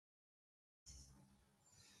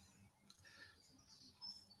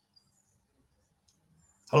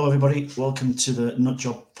Hello, everybody. Welcome to the Nut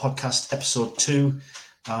Job Podcast, episode 2.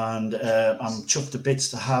 And I'm chuffed to bits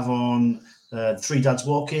to have on Three Dads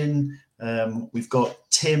Walking. We've got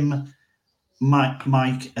Tim,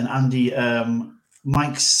 Mike, and Andy.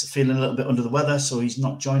 Mike's feeling a little bit under the weather, so he's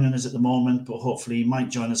not joining us at the moment, but hopefully he might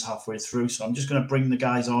join us halfway through. So I'm just going to bring the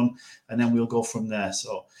guys on, and then we'll go from there.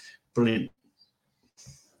 So, brilliant.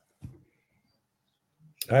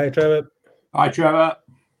 Hi, Trevor. Hi, Trevor.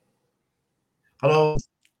 Hello.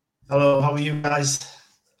 Hello, how are you guys?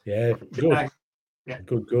 Yeah, good. Yeah.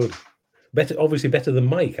 Good. Obviously better than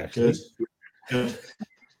Mike, actually. Good.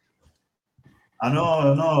 I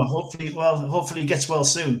know. Hopefully he gets well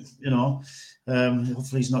soon.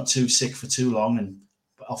 Hopefully he's not too sick for too long and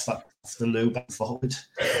off the loo back forward.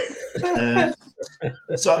 I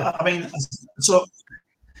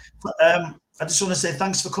just want to say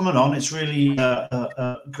thanks for coming on. It's really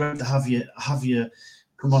great to have you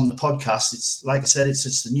come on the podcast. It's like I said,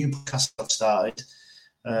 it's the new podcast I've started.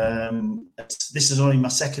 This is only my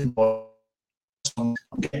second one. I'm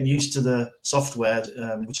getting used to the software,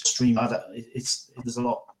 which is StreamYard. There's a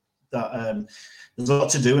lot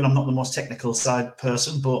to do, and I'm not the most technical side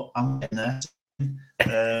person, but I'm getting there.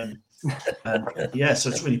 So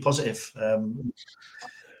it's really positive.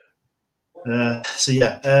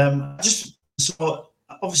 So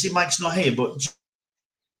obviously Mike's not here, but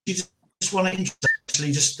you just want to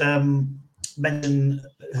mention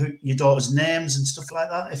your daughter's names and stuff like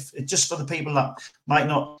that, if just for the people that might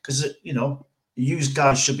not, because you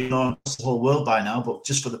guys should be known across the whole world by now, but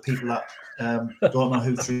just for the people that don't know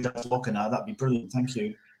who Three Dads Walking are, that'd be brilliant. Thank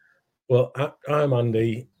you. Well, I'm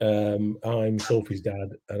Andy. I'm Sophie's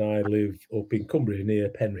dad, and I live up in Cumbria near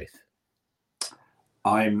Penrith.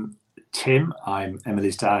 I'm Tim. I'm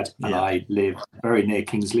Emily's dad, and I live very near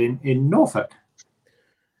Kings Lynn in Norfolk.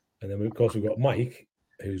 And then, of course, we've got Mike,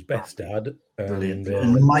 who's Beth's dad. Brilliant.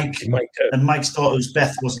 And Mike's daughter was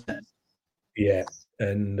Beth, wasn't it? Yeah.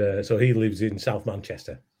 And so he lives in South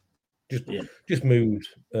Manchester. Just moved.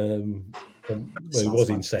 He was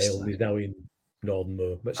in Sale. He's now in Northern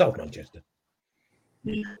Moor, but South Manchester.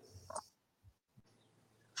 Yeah.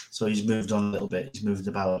 So he's moved on a little bit. He's moved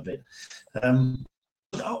about a bit.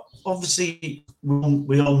 Obviously,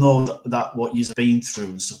 we all know that what you've been through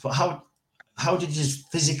and stuff. But how did you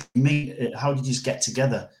physically meet? How did you get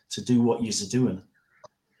together to do what you're doing?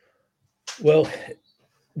 Well,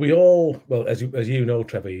 as you know,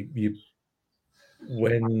 Trevor,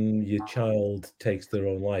 when your child takes their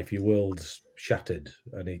own life, your world's shattered,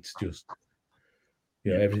 and it's just,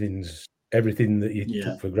 everything that you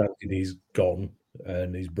took for granted is gone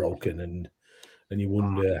and is broken, and you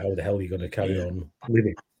wonder how the hell you're going to carry on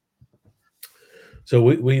living. So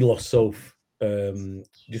we lost Soph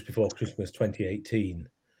just before Christmas 2018,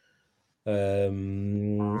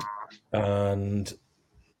 and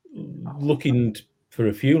looking for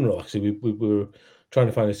a funeral. Actually, we were trying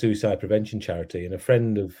to find a suicide prevention charity, and a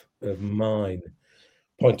friend of mine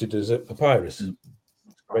pointed us at PAPYRUS,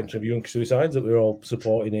 prevention of young suicides, that we're all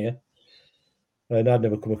supporting here, and I'd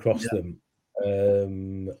never come across them.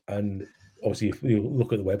 And obviously, if you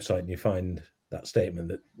look at the website and you find that statement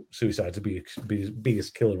that suicide's the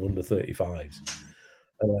biggest killer under 35s,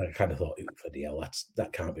 and I kind of thought, bloody hell,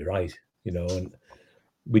 that can't be right, and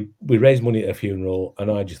we raised money at a funeral, and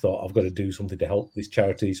I just thought, I've got to do something to help this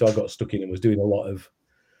charity. So I got stuck in and was doing a lot of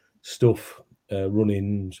stuff,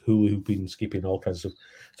 running, hula hooping, skipping, all kinds of stuff.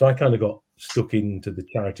 So I kind of got stuck into the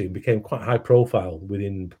charity and became quite high profile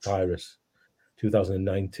within PAPYRUS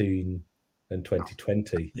 2019 and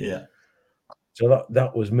 2020. Yeah. So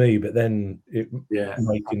that was me. But then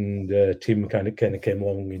Mike and Tim kind of came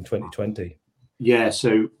along in 2020. Yeah.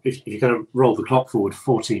 So if you kind of roll the clock forward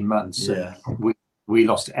 14 months, we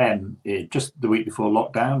lost Em just the week before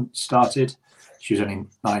lockdown started. She was only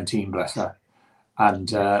 19, bless her. And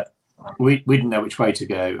we didn't know which way to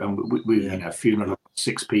go. And we funeral of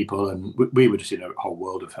 6 people, and we were just in a whole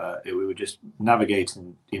world of her. We were just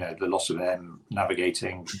navigating, the loss of Em,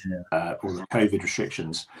 navigating all the COVID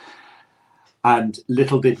restrictions. And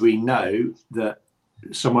little did we know that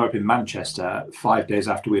somewhere up in Manchester, 5 days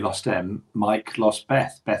after we lost Em, Mike lost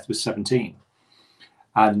Beth. Beth was 17.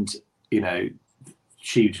 And,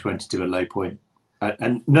 she just went to a low point,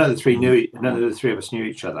 and none of the three of us knew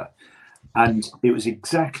each other. And it was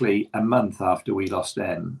exactly a month after we lost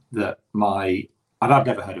Em that and I've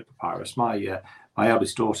never heard of PAPYRUS. My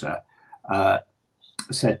eldest daughter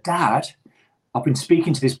said, "Dad, I've been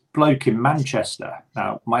speaking to this bloke in Manchester."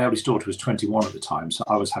 Now, my eldest daughter was 21 at the time, so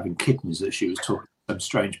I was having kittens that she was talking to some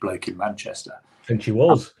strange bloke in Manchester. And she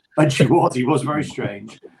was. He was very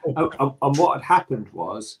strange. And what had happened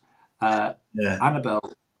was,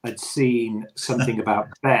 Annabelle had seen something about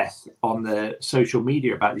Beth on the social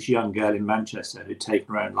media about this young girl in Manchester who'd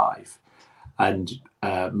taken her own life. And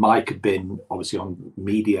Mike had been obviously on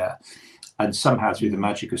media, and somehow through the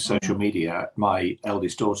magic of social media, my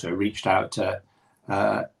eldest daughter reached out to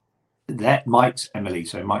Mike's Emily,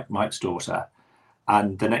 so Mike's daughter.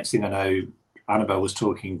 And the next thing I know, Annabelle was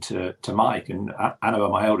talking to Mike, and Annabelle,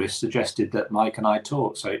 my eldest, suggested that Mike and I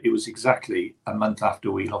talk. So it was exactly a month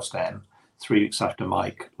after we lost Em, 3 weeks after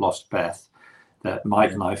Mike lost Beth, that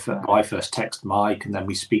Mike and I first text Mike, and then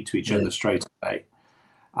we speak to each other straight away.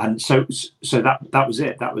 And so that was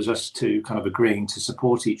it. That was us two kind of agreeing to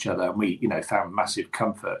support each other, and we, found massive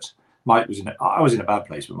comfort. I was in a bad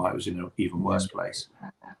place, but Mike was in an even worse place,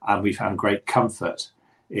 and we found great comfort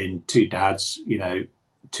in 2 dads,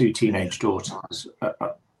 2 teenage daughters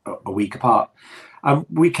a week apart. And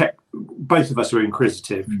both of us were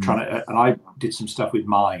inquisitive, and I did some stuff with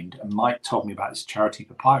Mind, and Mike told me about this charity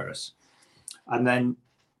PAPYRUS. And then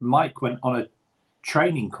Mike went on a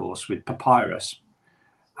training course with PAPYRUS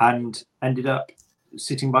and ended up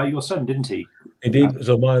sitting by your son, didn't he? He did.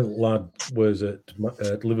 So my lad was at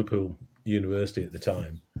Liverpool University at the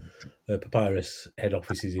time. PAPYRUS head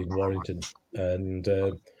office is in Warrington, and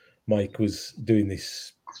Mike was doing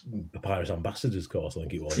this PAPYRUS ambassadors course, I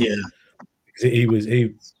think it was. Yeah.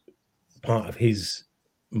 He part of his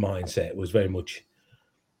mindset was very much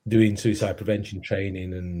doing suicide prevention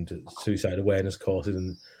training and suicide awareness courses,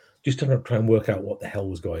 and just trying to try and work out what the hell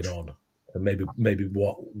was going on, and maybe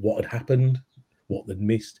what had happened, what they'd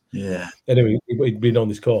missed. Yeah. Anyway, he'd been on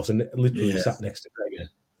this course and literally sat next to Gregor.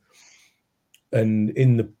 And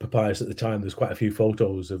in the PAPYRUS at the time, there's quite a few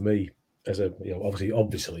photos of me as a,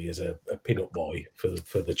 obviously as a pin-up boy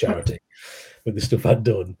for the charity with the stuff I'd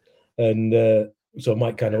done. And so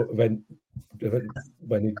Mike kind of when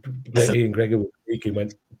he and Gregor were speaking,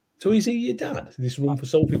 went, "So is he your dad? This Run for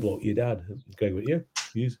Sophie bloke, your dad?" Gregor went, "Yeah,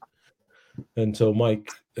 he is." And so Mike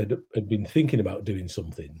had been thinking about doing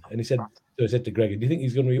something, and he said to Gregor, "Do you think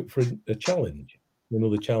he's going to be up for a challenge,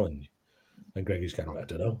 another challenge?" And Gregor's kind of, "I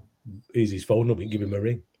don't know. Here's his phone number, give him a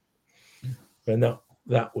ring." And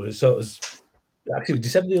that was actually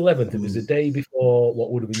December the 11th. It was the day before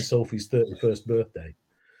what would have been Sophie's 31st birthday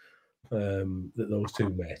that those two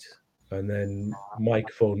met. And then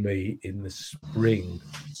Mike phoned me in the spring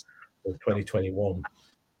of 2021.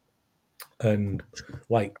 And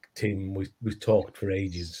like Tim, we talked for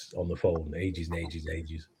ages on the phone, ages and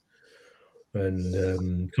ages.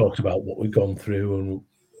 And talked about what we'd gone through and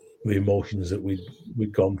the emotions that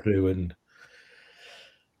we'd gone through and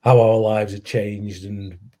how our lives had changed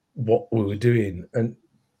and what we were doing. And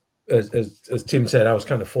as Tim said, I was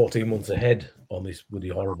kind of 14 months ahead on this really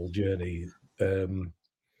horrible journey. And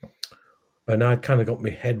I kind of got my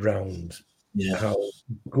head round how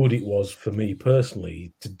good it was for me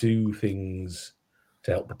personally to do things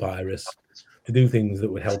to help PAPYRUS, to do things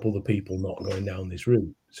that would help other people not going down this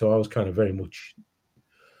route. So I was kind of very much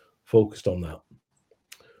focused on that.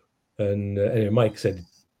 And anyway, Mike said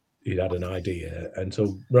he'd had an idea, and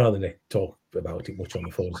so rather than talk about it much on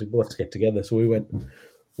the phone, I said, "Well, let's get together." So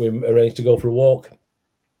we arranged to go for a walk,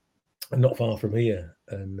 and not far from here,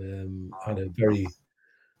 and had a very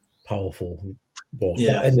powerful walk.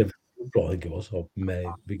 End of April, I think it was, or May,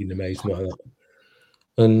 beginning of May, something like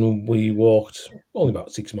that. And we walked only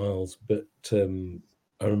about 6 miles, but I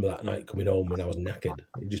remember that night coming home when I was knackered,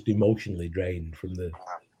 just emotionally drained from the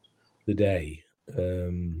day.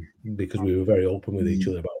 Because we were very open with each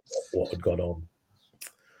other about what had gone on.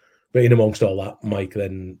 But in amongst all that, Mike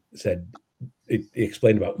then said, he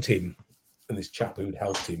explained about Tim and this chap who'd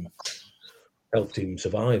helped him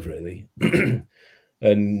survive, really.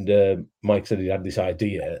 And Mike said he had this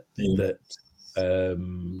idea that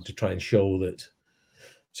to try and show that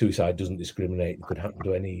suicide doesn't discriminate, it could happen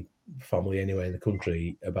to any family anywhere in the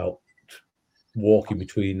country, about walking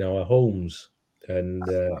between our homes. And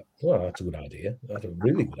well, that's a good idea. That's a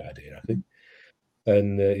really good idea, I think.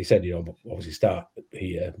 And he said, obviously start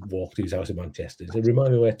here, walk to his house in Manchester. He said,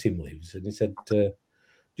 "Remind me where Tim lives." And he said,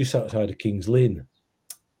 "Just outside of King's Lynn."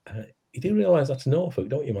 You do realise that's Norfolk,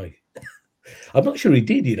 don't you, Mike? I'm not sure he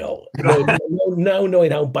did, now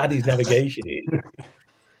knowing how bad his navigation is.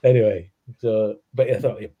 Anyway, but I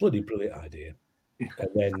thought, bloody brilliant idea. And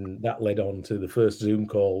then that led on to the first Zoom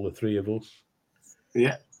call, the 3 of us.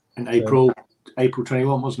 Yeah, in April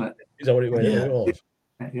 21, wasn't it? Is that what it was?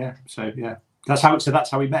 Yeah. So yeah, that's how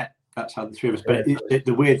we met. That's how the 3 of us. But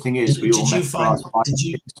the weird thing is, we all met.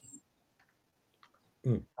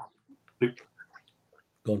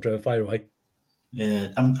 Go on, Trevor, fire away. Yeah,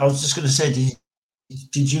 I was just going to say,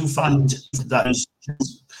 did you find that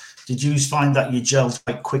you gelled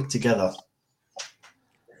quite quick together?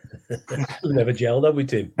 We've never gelled, have we,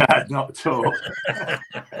 Tim? Not at all.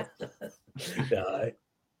 No.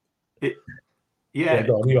 Yeah.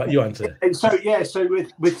 Go on, you answer. So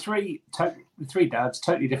with three dads,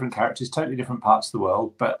 totally different characters, totally different parts of the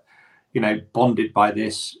world, but bonded by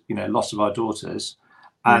this, loss of our daughters,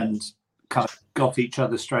 and kind of got each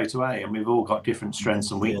other straight away. And we've all got different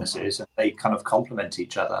strengths and weaknesses, and they kind of complement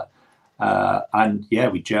each other. And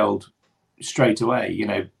we gelled straight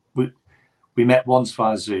away. We met once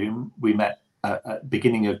via Zoom. We met at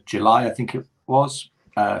beginning of July, I think it was,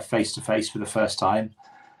 face to face for the first time.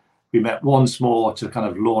 We met once more to kind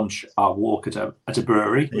of launch our walk at a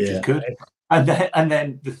brewery, which is good. And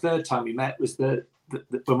then the third time we met was the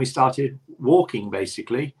when we started walking,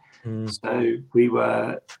 basically. So we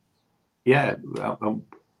were, it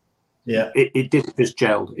did just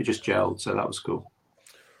gelled. It just gelled. So that was cool.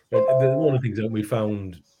 And one of the things that we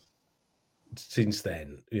found since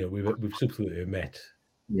then, we've subsequently met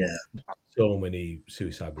so many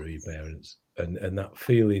suicide bereaved parents, and that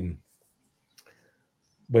feeling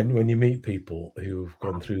when you meet people who've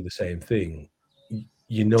gone through the same thing,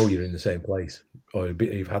 you're in the same place, or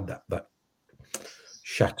you've had that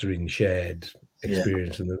shattering shared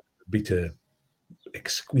experience and the bitter,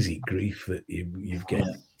 exquisite grief that you get,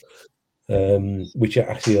 which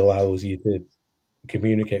actually allows you to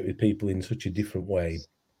communicate with people in such a different way.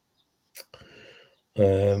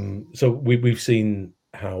 So we've seen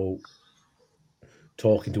how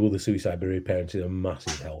talking to other suicide bereaved parents is a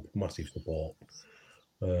massive help, massive support.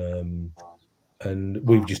 And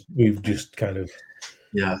we've just kind of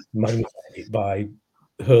magnified it by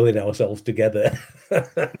hurling ourselves together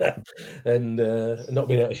and not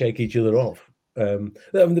being able to shake each other off.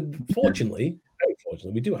 Fortunately, very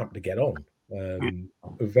fortunately, we do happen to get on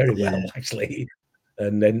very well, actually,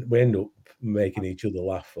 and then we end up making each other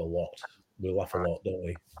laugh a lot. We laugh a lot, don't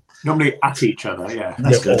we? Normally at each other,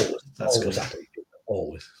 That's good.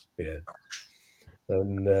 Always, always,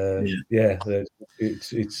 and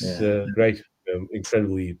it's great,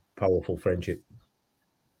 incredibly powerful friendship.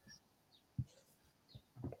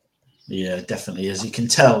 Yeah, it definitely is. You can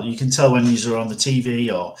tell when you're on the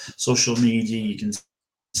TV or social media. You can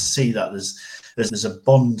see that there's a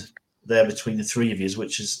bond there between the three of you,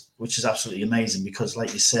 which is absolutely amazing. Because,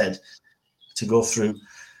 like you said, to go through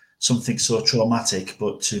something so traumatic,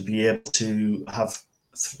 but to be able to have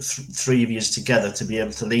three of you together, to be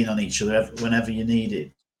able to lean on each other whenever you need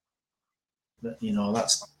it.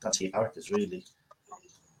 That's your characters, really.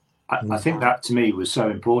 I think that to me was so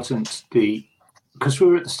important. Because we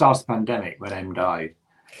were at the start of the pandemic when Em died,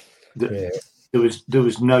 there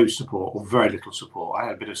was no support or very little support. I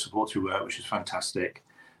had a bit of support through work, which was fantastic,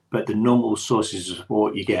 but the normal sources of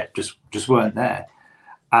support you get just weren't there.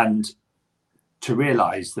 And to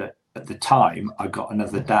realise that at the time I got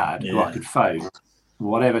another dad who I could phone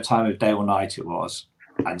whatever time of day or night it was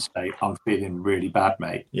and say, I'm feeling really bad,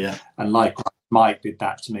 mate. Yeah. And like Mike did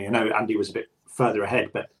that to me. I know Andy was a bit further ahead,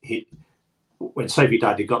 but when Sophie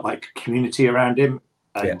died, he got like community around him.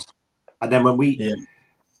 And then when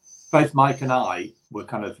both Mike and I were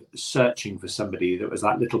kind of searching for somebody that was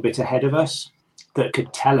that little bit ahead of us that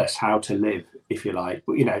could tell us how to live, if you like.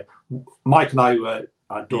 But, Mike and I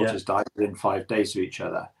our daughters died within 5 days of each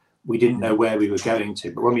other. We didn't know where we were going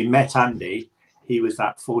to. But when we met Andy, he was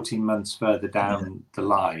that 14 months further down the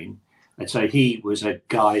line. And so he was a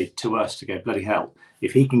guide to us to go, bloody hell,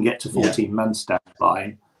 if he can get to 14 months down the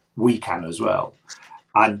line, we can as well.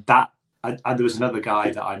 And there was another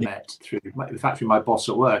guy that I met through my boss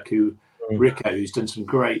at work, Rico, who's done some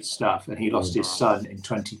great stuff, and he lost his son in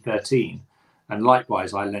 2013. And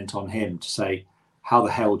likewise, I lent on him to say, how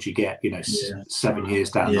the hell do you get 7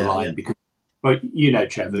 years down the line? Because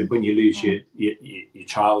Trevor, when you lose your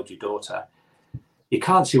child, your daughter, you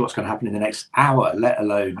can't see what's going to happen in the next hour, let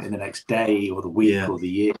alone in the next day or the week or the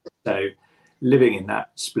year. So living in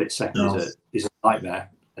that split second is a nightmare.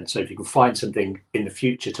 And so if you can find something in the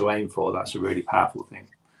future to aim for, that's a really powerful thing.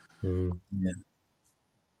 But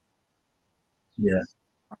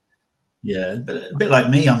a bit like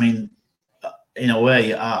me, I mean, in a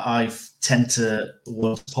way, I tend to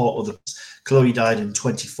support others. Chloe died in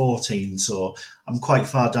 2014, so I'm quite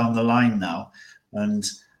far down the line now, and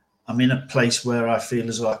I'm in a place where I feel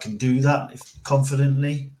as though I can do that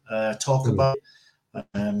confidently, talk about it,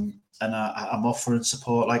 and I'm offering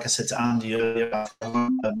support. Like I said to Andy earlier, I have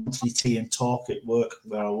a monthly tea and talk at work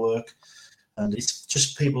where I work, and it's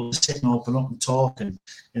just people sit and open up and talk, and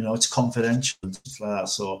it's confidential and stuff like that.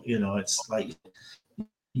 So it's like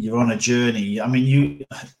you're on a journey. I mean,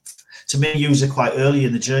 to me, you are quite early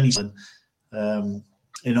in the journey. And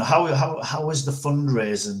how is the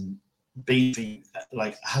fundraising been?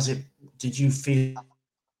 Like, did you feel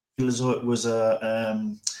as though it was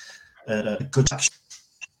a good action?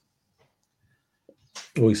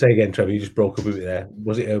 Well, you say again, Trevor, you just broke up a bit there.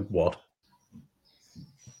 Was it a what?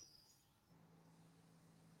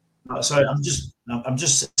 Sorry, I'm just.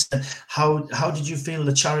 How did you feel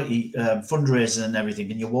the charity fundraising and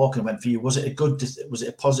everything, and your walking went for you? Was it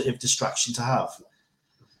a positive distraction to have?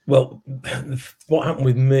 Well, what happened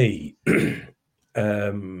with me?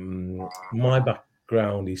 My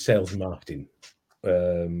background is sales and marketing,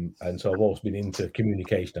 and so I've always been into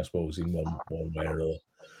communication, I suppose, in one way or another.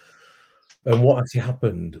 And what actually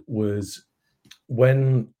happened was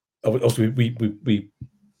when also we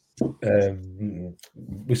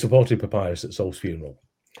supported Papyrus at Soul's funeral,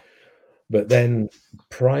 but then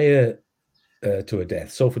prior to her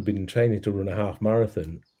death, Soph had been training to run a half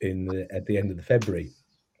marathon at the end of the February,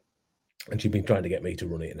 and she'd been trying to get me to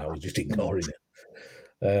run it, and I was just ignoring it.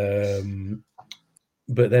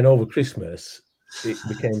 But then over Christmas, it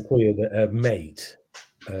became clear that her mate,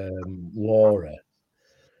 Laura,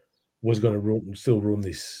 was going to still run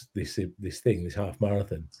this half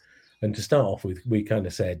marathon. And to start off with, we kind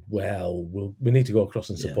of said, well, we need to go across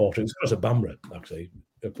and support her. It was across at Bamburgh, actually,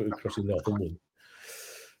 across in Northumberland.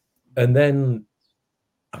 And then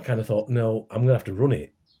I kind of thought, no, I'm going to have to run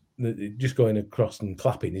it. Just going across and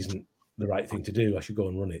clapping isn't the right thing to do. I should go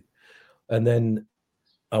and run it. And then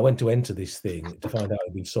I went to enter this thing to find out it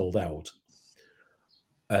had been sold out.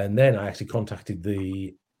 And then I actually contacted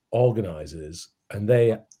the organisers, and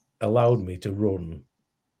they allowed me to run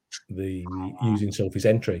using Sophie's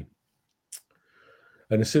entry.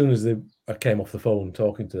 And as soon as I came off the phone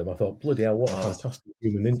talking to them, I thought, bloody hell, what a fantastic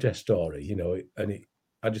human interest story, you know.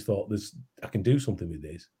 I just thought, I can do something with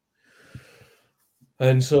this.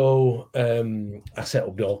 And so I set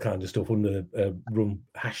up all kinds of stuff under #Run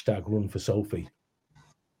for Sophie,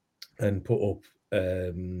 and put up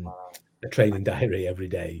a training diary every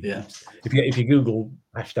day. Yeah. If you Google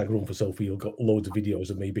 #Run for Sophie, you'll get loads of videos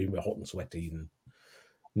of me being hot and sweaty and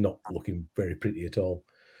not looking very pretty at all.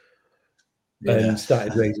 Yeah. And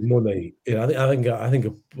started raising money. You know, I think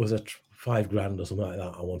it was a £5,000 or something like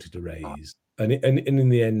that I wanted to raise, and in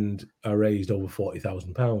the end, I raised over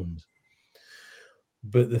 £40,000.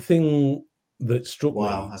 But the thing that struck me,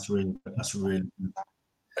 that's really.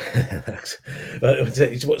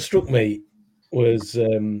 What struck me was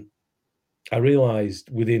I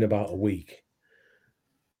realised within about a week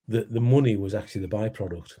that the money was actually the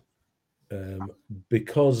byproduct.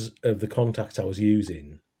 Because of the contacts I was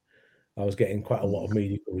using, I was getting quite a lot of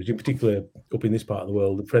media coverage, in particular up in this part of the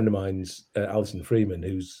world. A friend of mine's, Alison Freeman,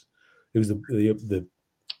 who's the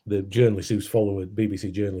journalist who's followed,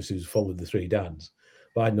 BBC journalist who's followed the three dads.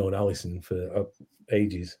 But I'd known Alison for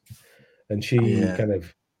ages, and she kind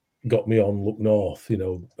of got me on Look North, you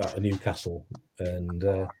know, out of Newcastle, and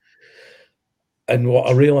what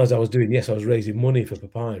I realised I was doing, yes, I was raising money for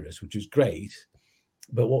Papyrus, which was great.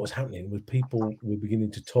 But what was happening was people were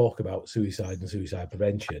beginning to talk about suicide and suicide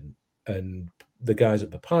prevention. And the guys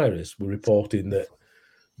at Papyrus were reporting that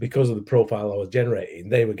because of the profile I was generating,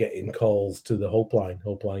 they were getting calls to the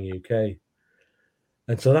Helpline UK.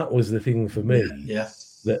 And so that was the thing for me. Yeah.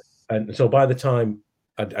 And so by the time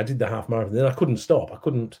I did the half marathon, then I couldn't stop. I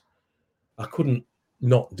couldn't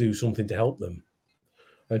not do something to help them.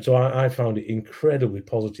 And so I found it incredibly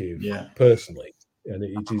positive personally. And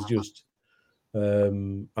it is just,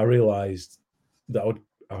 I realised that I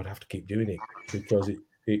would have to keep doing it because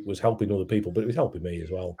it was helping other people, but it was helping me as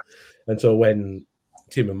well. And so when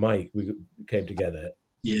Tim and Mike we came together,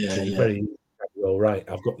 it was very well, right,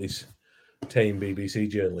 I've got this tame BBC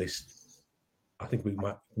journalist. I think we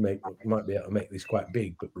might be able to make this quite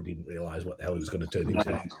big, but we didn't realise what the hell it was going to turn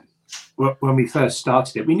into. Well, when we first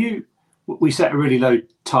started it, we knew we set a really low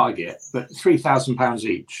target, but £3,000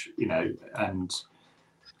 each, you know, and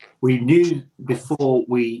we knew before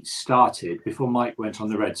we started, before Mike went on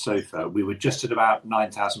the red sofa, we were just at about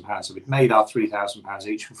 £9,000. So we'd made our £3,000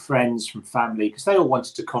 each from friends, from family, because they all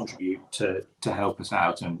wanted to contribute to help us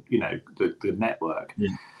out and, you know, the network.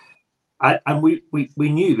 Yeah. And we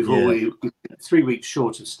knew before we 3 weeks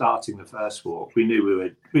short of starting the first walk, we knew we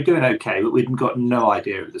were doing okay, but we'd got no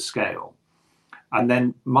idea of the scale. And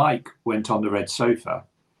then Mike went on the red sofa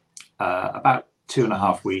about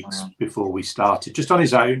 2.5 weeks before we started, just on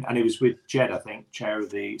his own, and he was with Jed, I think,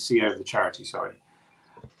 CEO of the charity, sorry.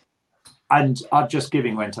 And our Just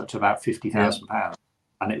Giving went up to about £50,000,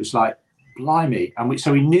 and it was like, blimey! And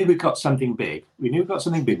so we knew we got something big. We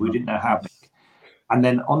didn't know how big. And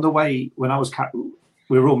then on the way, when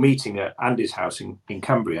we were all meeting at Andy's house in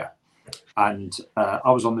Cumbria, and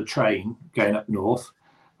I was on the train going up north,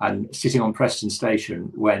 and sitting on Preston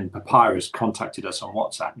Station when Papyrus contacted us on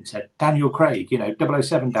WhatsApp and said, Daniel Craig,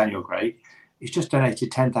 007 Daniel Craig, he's just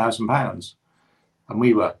donated £10,000. And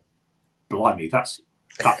we were, blimey, that's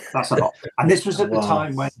a lot. And this was at the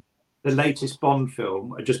time when the latest Bond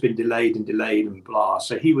film had just been delayed and blah.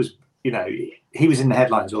 So he was, he was in the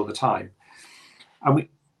headlines all the time. And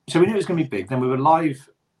so we knew it was going to be big. Then we were live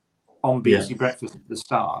on BBC Breakfast at the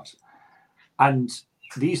start. And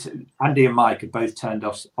Andy and Mike had both turned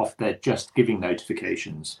off their Just Giving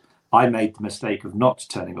notifications. I made the mistake of not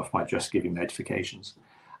turning off my Just Giving notifications.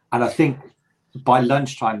 And I think by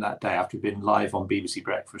lunchtime that day, after we'd been live on BBC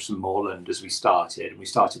Breakfast and Moorland as we started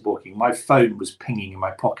walking, my phone was pinging in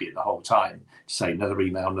my pocket the whole time to say another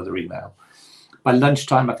email. By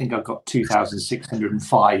lunchtime, I think I've got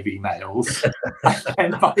 2,605 emails.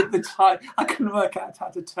 And by the time, I couldn't work out how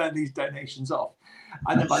to turn these donations off.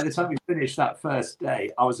 And then by the time we finished that first day,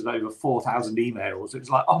 I was at over 4,000 emails. It was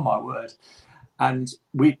like, oh my word. And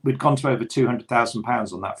we'd gone to over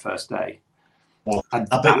 £200,000 on that first day. Well, and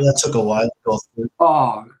I bet that took a while to go through.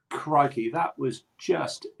 Oh, crikey, that was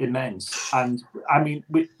just immense. And I mean,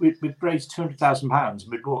 we'd raised £200,000 and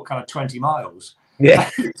we'd walked kind of 20 miles. Yeah.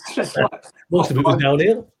 Just like, most of it was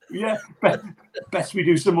downhill. Yeah, best we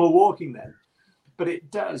do some more walking then. But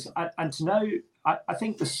it does. And to know, I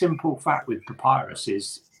think the simple fact with Papyrus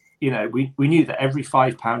is, we knew that every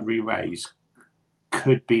 £5 we raise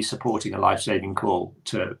could be supporting a life-saving call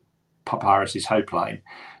to Papyrus's Hope Line.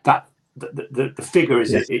 That the figure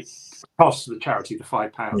is it costs the charity the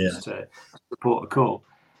 £5 to support a call.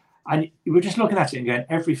 And we're just looking at it and going,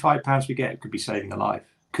 every £5 we get could be saving a life.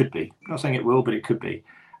 Could be. I'm not saying it will, but it could be.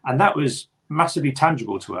 And that was massively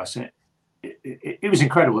tangible to us. And it was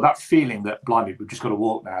incredible, that feeling that, blimey, we've just got to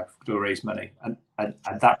walk now to raise money. And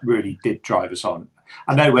that really did drive us on.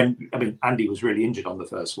 I know Andy was really injured on the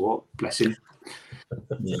first walk, bless him.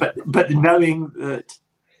 Yeah. But knowing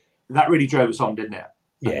that really drove us on, didn't it?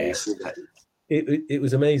 Yes. It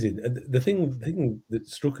was amazing. And the thing that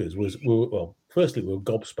struck us was, firstly, we were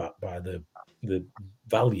gobsmacked by the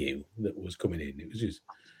value that was coming in. It was just,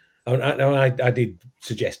 I did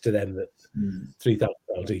suggest to them that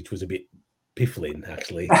 £3,000 each was a bit piffling,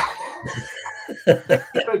 actually.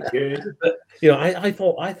 Okay. But, I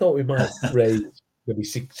thought we might raise maybe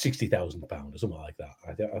 £60,000 or something like that.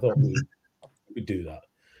 I thought we'd do that,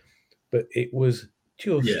 but it was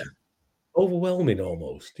just overwhelming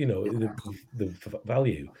almost. The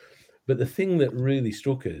value. But the thing that really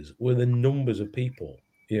struck us were the numbers of people.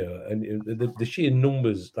 And the sheer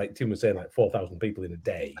numbers, like Tim was saying, like 4,000 people in a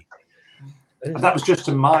day. And that was just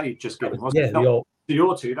to my Just Giving, wasn't it? Not to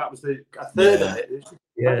your two. That was a third of it.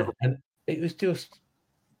 Yeah, and it was just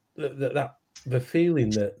the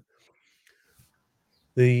feeling that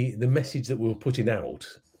the message that we were putting out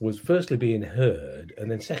was firstly being heard, and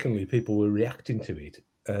then secondly, people were reacting to it,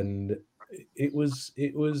 and it was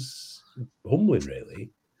humbling, really.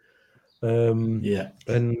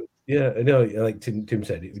 And. Yeah, I know. Like Tim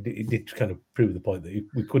said, it did kind of prove the point that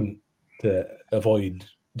we couldn't avoid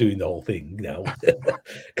doing the whole thing now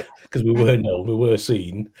because we were known, we were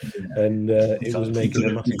seen, and it was making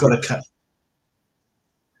a massive. You've got to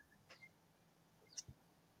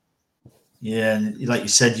like you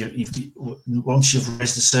said, once you've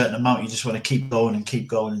raised a certain amount, you just want to keep going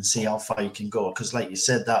and see how far you can go. Because, like you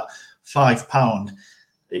said, that £5.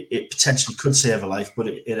 It potentially could save a life, but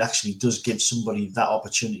it actually does give somebody that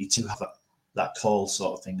opportunity to have that call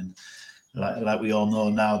sort of thing. And like we all know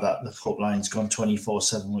now that the Hope Line's gone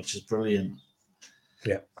 24/7, which is brilliant.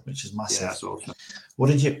 Yeah, which is massive. Yeah, that's awesome. What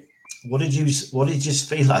did you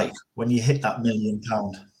feel like when you hit that £1 million?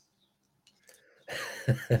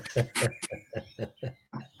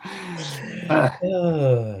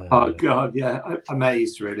 Oh God, yeah,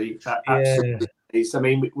 amazed, really. Absolutely amazed. I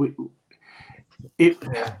mean, it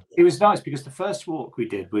was nice because the first walk we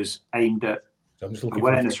did was aimed at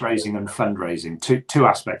awareness raising and fundraising. Two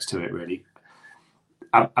aspects to it, really.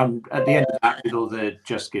 And at the end of that, with all the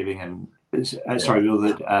Just Giving and with all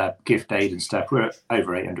the gift aid and stuff, we're at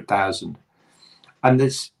over 800,000. And the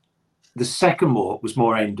second walk was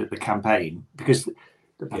more aimed at the campaign because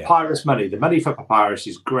the Papyrus money, the money for Papyrus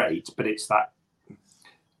is great, but it's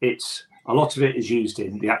a lot of it is used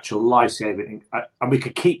in the actual life-saving, and we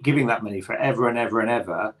could keep giving that money forever and ever and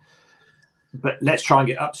ever, but let's try and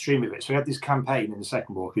get upstream of it. So we had this campaign in the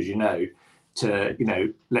second walk, as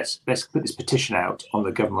let's put this petition out on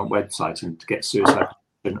the government website and to get suicide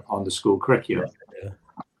on the school curriculum.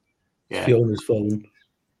 Yeah. Fiona's phone.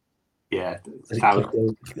 Yeah.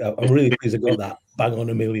 I'm really pleased I got that bang on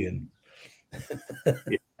 $1 million.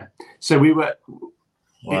 So we were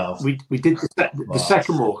Wow. We did the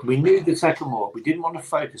second walk. We knew the second walk. We didn't want to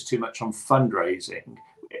focus too much on fundraising.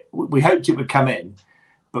 We hoped it would come in,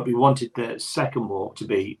 but we wanted the second walk to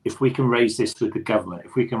be, if we can raise this with the government,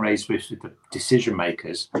 if we can raise this with the decision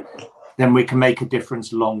makers, then we can make a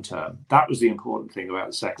difference long term. That was the important thing about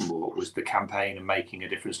the second walk, was the campaign and making a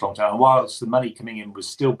difference long term. And whilst the money coming in was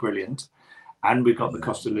still brilliant, and we got the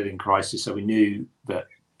cost of living crisis, so we knew that,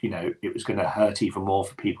 you know, it was going to hurt even more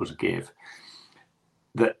for people to give.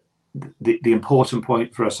 That the important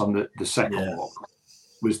point for us on the second walk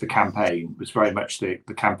was the campaign, was very much the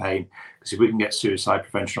campaign, because if we can get suicide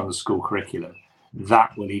prevention on the school curriculum,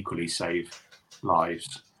 that will equally save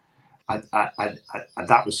lives. And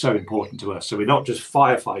that was so important to us. So we're not just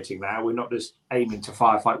firefighting now, we're not just aiming to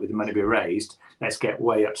firefight with the money we raised. Let's get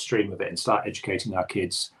way upstream of it and start educating our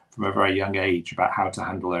kids from a very young age about how to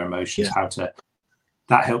handle their emotions,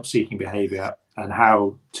 that help-seeking behaviour, and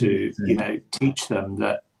how to, you know, teach them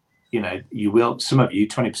that, you know, some of you,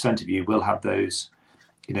 20% of you will have those,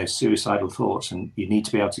 you know, suicidal thoughts, and you need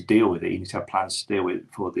to be able to deal with it. You need to have plans to deal with it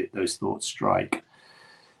before those thoughts strike.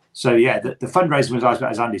 So yeah, the fundraising was,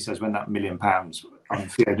 as Andy says, when that £1 million on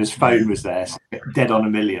Fiona's phone was there, dead on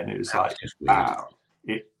 $1 million. It was like, wow.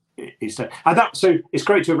 So it's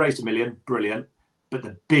great to have raised $1 million, brilliant. But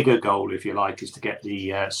the bigger goal, if you like, is to get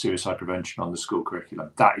the suicide prevention on the school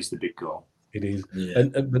curriculum. That is the big goal. It is,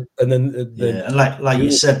 and then and like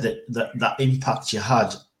you said, that impact you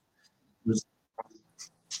had was.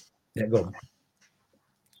 Yeah, go on.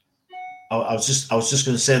 I was just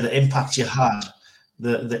going to say the impact you had,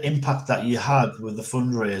 the impact that you had with the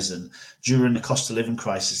fundraising during the cost of living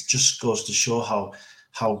crisis just goes to show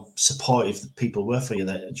how supportive the people were for you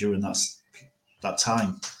during that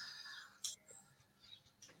time.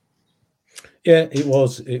 Yeah, it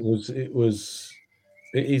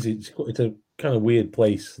is. It's a kind of weird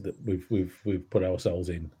place that we've put ourselves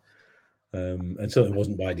in, and certainly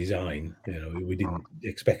wasn't by design. You know, we didn't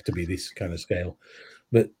expect to be this kind of scale.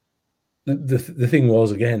 But the thing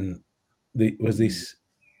was, again, the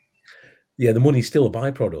money's still a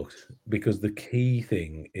byproduct, because the key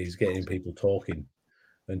thing is getting people talking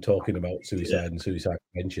about suicide and suicide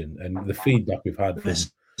prevention, and the feedback we've had from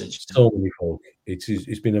so many folk,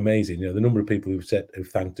 it's been amazing. You know, the number of people who've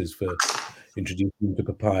thanked us for introducing them to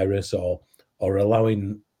PAPYRUS, or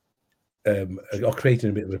allowing or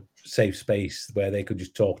creating a bit of a safe space where they could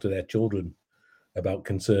just talk to their children about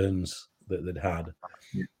concerns that they'd had.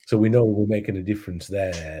 So we know we're making a difference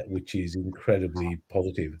there, which is incredibly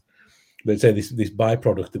positive. But say this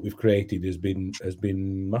byproduct that we've created has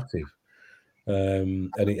been massive,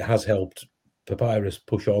 and it has helped PAPYRUS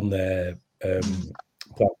push on their plan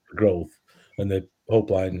for growth. And the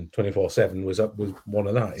Helpline 24/7 was one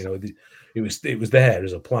of that. You know, it was there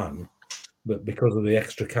as a plan, but because of the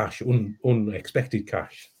extra cash, unexpected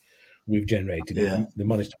cash we've generated, they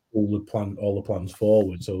managed to pull all the plans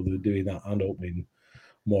forward. So they're doing that and opening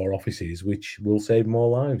more offices, which will save more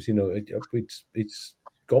lives. You know, it's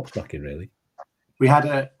gobsmacking, really. We had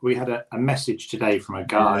a message today from a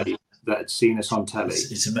guy that had seen us on telly,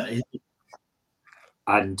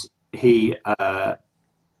 and he'd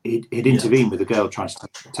intervened with a girl trying to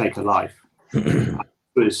take her life. It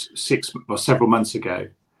was several months ago.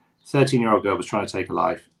 13-year-old girl was trying to take her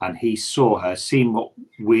life, and he saw her, seen what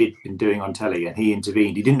we'd been doing on telly, and he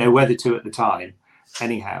intervened. He didn't know whether to at the time.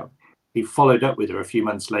 Anyhow, he followed up with her a few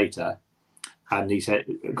months later, and he said,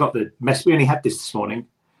 "Got the mess. We only had this morning."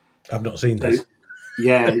 I've not seen this.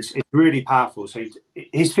 Yeah, it's really powerful. So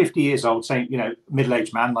he's 50 years old, saying, you know,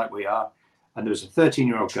 middle-aged man like we are, and there was a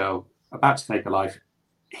 13-year-old girl about to take her life.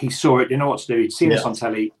 He saw it, didn't know what to do. He'd seen us on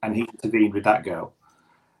telly, and he intervened with that girl.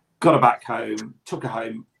 Got her back home, took her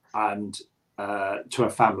home, and to her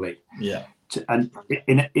family. Yeah. And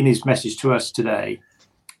in his message to us today,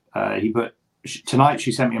 he put, tonight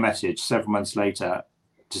she sent me a message several months later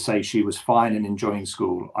to say she was fine and enjoying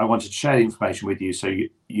school. I wanted to share the information with you so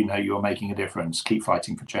you know you're making a difference. Keep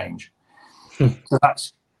fighting for change. So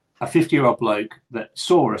that's a 50-year-old bloke that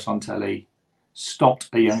saw us on telly, stopped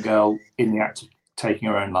a young girl in the act of taking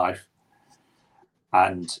her own life,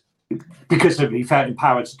 and because he felt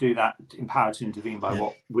empowered to do that, empowered to intervene by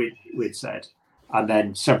what we'd said. And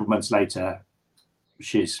then several months later,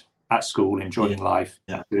 she's at school, enjoying life,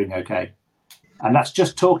 doing okay. And that's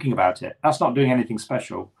just talking about it. That's not doing anything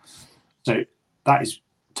special. So that is,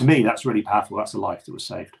 to me, that's really powerful. That's a life that was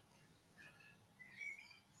saved.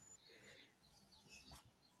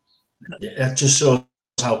 It just shows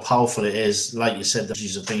how powerful it is. Like you said, the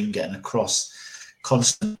messages have been getting across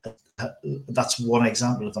constant. That's one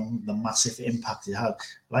example of the massive impact it had.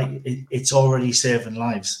 Like it's already saving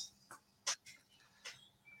lives.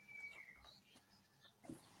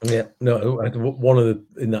 Yeah, no, one of the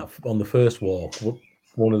on the first walk,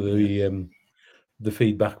 one of the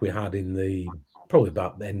feedback we had in probably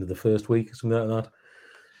about the end of the first week or something like that,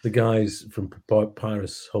 the guys from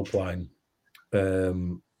PAPYRUS Helpline,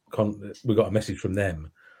 we got a message from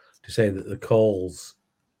them to say that the calls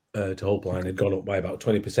to Helpline had gone up by about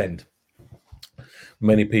 20%.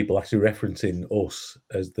 Many people actually referencing us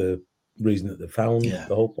as the reason that they found the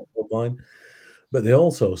Helpline, but they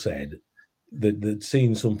also said that they'd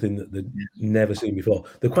seen something that they'd never seen before.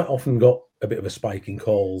 They quite often got a bit of a spike in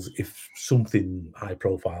calls if something high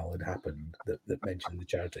profile had happened that mentioned the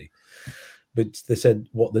charity. But they said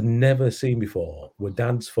what they'd never seen before were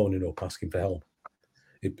dads phoning up asking for help.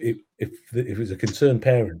 If it was a concerned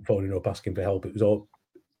parent phoning up asking for help, it was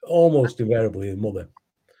almost invariably a mother.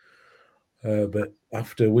 But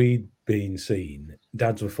after we'd been seen,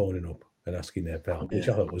 dads were phoning up and asking their help, which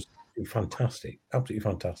I thought was fantastic, absolutely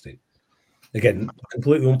fantastic. Again,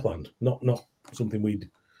 completely unplanned, not something we'd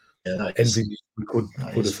envisaged we could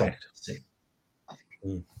affect.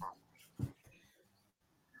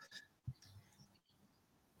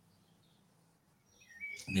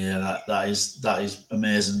 Yeah, that is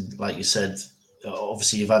amazing. Like you said,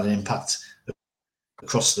 obviously you've had an impact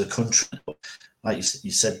across the country. Like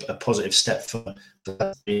you said, a positive step for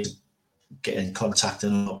getting in contact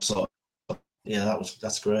and up. So yeah,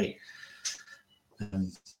 that's great.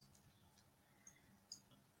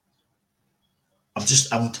 I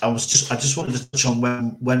just wanted to touch on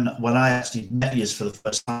when I actually met you for the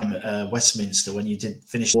first time at Westminster when you did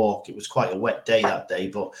finish walk. It was quite a wet day that day,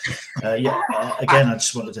 but again, I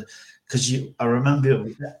just wanted to, because I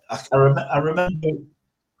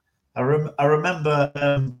remember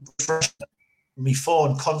me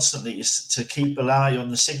phone constantly to keep an eye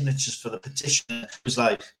on the signatures for the petition. It was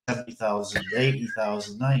like 70,000,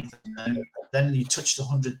 80,000, 90,000. Then you touched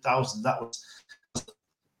 100,000. That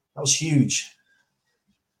was huge.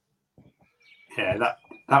 Yeah,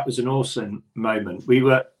 that was an awesome moment.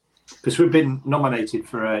 Because we've been nominated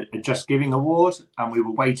for a Just Giving award, and we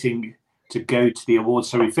were waiting to go to the award.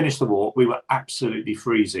 So we finished the walk. We were absolutely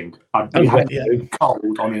freezing. We hadn't been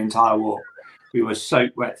cold on the entire walk. We were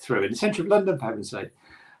soaked wet through in the centre of London, for heaven's sake.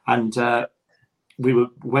 And we were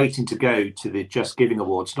waiting to go to the Just Giving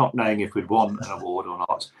Awards, not knowing if we'd won an award or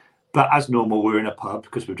not. But as normal, we're in a pub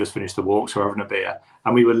because we've just finished the walk, so we're having a beer.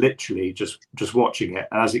 And we were literally just watching it.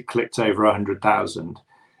 And as it clicked over 100,000,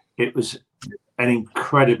 it was an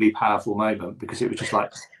incredibly powerful moment because it was just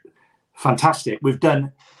like fantastic. We've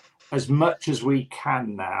done as much as we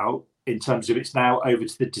can now in terms of it's now over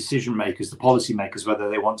to the decision makers, the policy makers, whether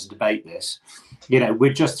they want to debate this.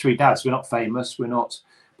 We're just three dads. We're not famous. We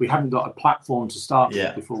haven't got a platform to start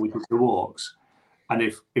with before we did the walks. And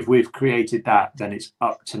if we've created that, then it's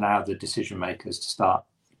up to now the decision makers to start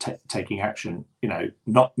taking action.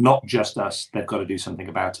 Not just us. They've got to do something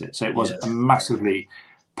about it. So it was a massively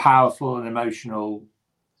powerful and emotional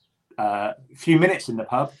few minutes in the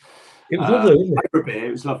pub. It was lovely, wasn't it? Over a beer,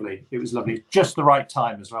 it was lovely. It was lovely. Just the right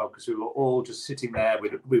time as well, because we were all just sitting there.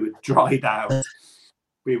 We were dried out.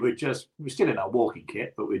 We were still in our walking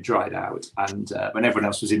kit, but we were dried out. And when everyone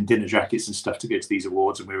else was in dinner jackets and stuff to go to these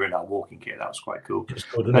awards, and we were in our walking kit, that was quite cool.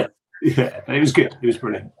 But it was good. It was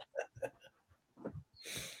brilliant.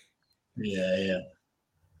 Yeah.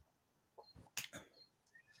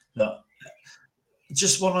 No,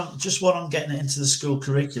 just one on getting it into the school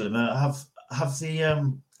curriculum. Has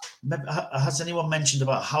anyone mentioned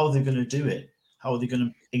about how they're going to do it? How are they going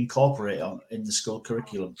to incorporate it in the school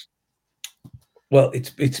curriculum? Well,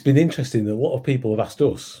 it's been interesting that a lot of people have asked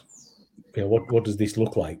us, what does this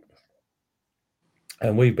look like?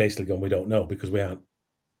 And we've basically gone, we don't know, because we aren't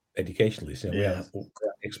educationalists. We aren't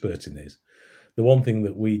experts in this. The one thing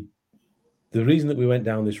the reason that we went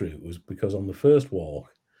down this route was because on the first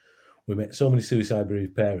walk, we met so many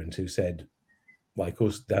suicide-bereaved parents who said, like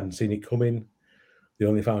us, they hadn't seen it coming. They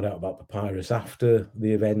only found out about PAPYRUS after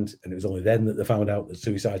the event, and it was only then that they found out that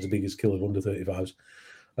suicide's the biggest killer of under 35s.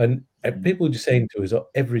 And people were just saying to us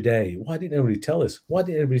every day, why didn't anybody tell us? Why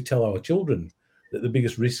didn't everybody tell our children that the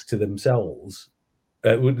biggest risk to themselves,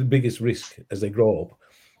 the biggest risk as they grow up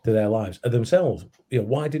to their lives are themselves?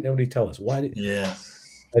 Why didn't anybody tell us?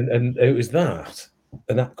 And it was that,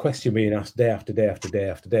 and that question being asked day after day after day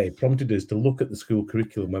after day prompted us to look at the school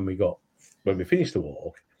curriculum when we finished the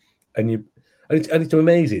walk, and it's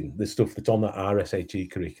amazing the stuff that's on that RSHE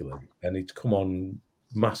curriculum, and it's come on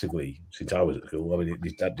massively since I was at school. I mean,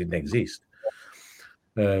 that didn't exist.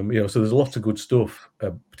 So there's lots of good stuff,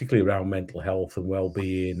 particularly around mental health and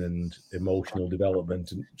well-being and emotional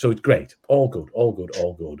development, and so it's great, all good.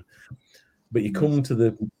 But you come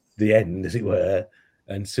to the end, as it were,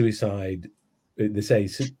 and suicide they say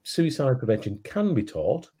suicide prevention can be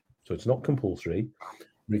taught, so it's not compulsory,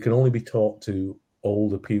 but it can only be taught to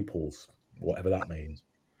older pupils, whatever that means.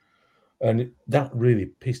 And that really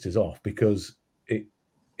pissed us off, because it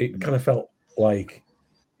kind of felt like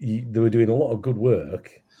they were doing a lot of good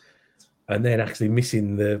work and then actually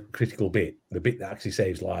missing the critical bit, the bit that actually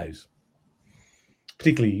saves lives.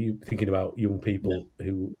 Particularly thinking about young people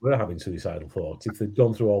who were having suicidal thoughts. If they'd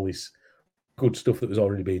gone through all this good stuff that was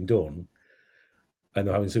already being done and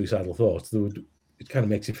they're having suicidal thoughts, it kind of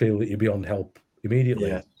makes you feel that you're beyond help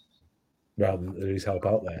immediately, rather than there is help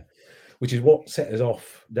out there, which is what set us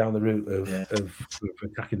off down the route of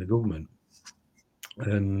attacking the government.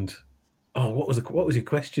 And what was your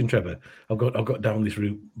question, Trevor? I've got down this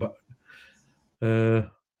route, but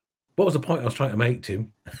what was the point I was trying to make,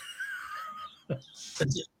 Tim?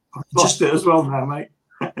 Just it as well now, mate.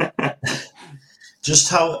 Just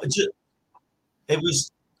how it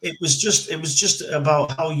was just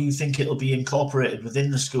about how you think it'll be incorporated within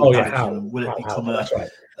the school curriculum. Will it become an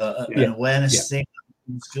awareness thing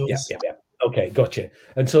in schools? Yeah. Okay, gotcha.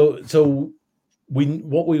 And so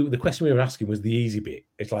the question we were asking was the easy bit.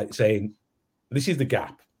 It's like saying, this is the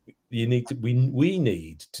gap. We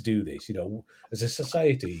need to do this. As a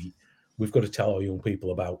society, we've got to tell our young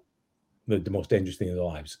people about the most dangerous thing in their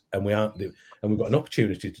lives, and we've got an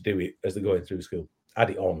opportunity to do it as they're going through school.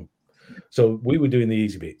 Add it on. So we were doing the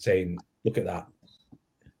easy bit, saying, look at that.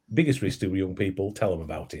 Biggest risk to young people, tell them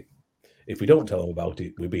about it. If we don't tell them about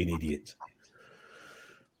it, we're being idiots.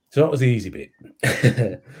 So that was the easy bit.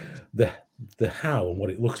 The how and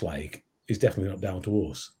what it looks like is definitely not down to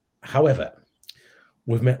us. However,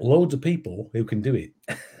 we've met loads of people who can do it,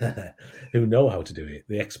 who know how to do it.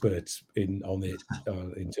 The experts in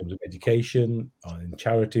terms of education, in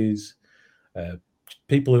charities,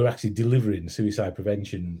 people who are actually delivering suicide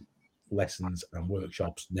prevention lessons and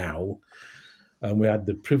workshops now. And we had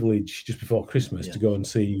the privilege just before Christmas to go and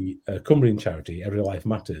see a Cumbrian charity, Every Life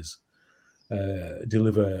Matters,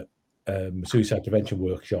 deliver suicide prevention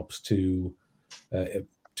workshops to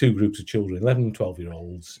two groups of children, 11 and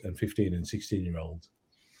 12-year-olds and 15 and 16-year-olds.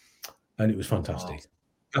 And it was fantastic.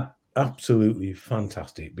 Wow. Absolutely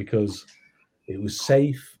fantastic, because it was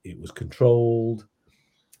safe, it was controlled,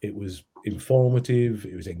 it was informative,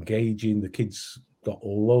 it was engaging. The kids got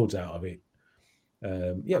loads out of it.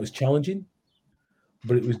 It was challenging,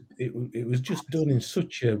 but it was just done in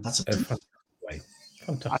such a fantastic way.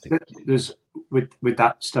 Fantastic. There's with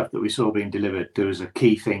that stuff that we saw being delivered, there was a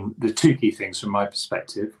key thing. The two key things from my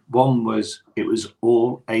perspective. One was it was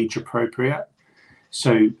all age appropriate.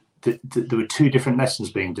 So there were two different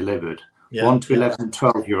lessons being delivered. One to 11 and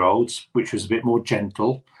 12-year-olds, which was a bit more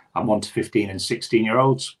gentle, and one to 15 and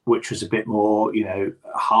 16-year-olds, which was a bit more,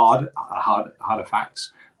 harder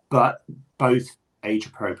facts, but both age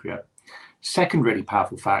appropriate. Second really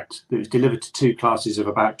powerful fact, that was delivered to two classes of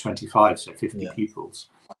about 25, so 50 pupils.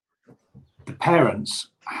 The parents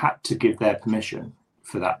had to give their permission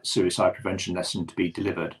for that suicide prevention lesson to be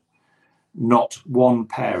delivered. Not one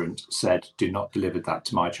parent said, do not deliver that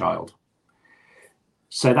to my child.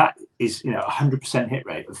 So that is, 100% hit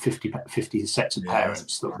rate of 50 sets of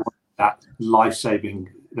parents that want that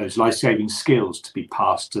those life-saving skills to be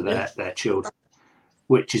passed to their children,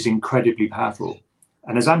 which is incredibly powerful.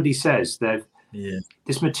 And as Andy says,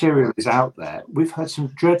 this material is out there. We've heard some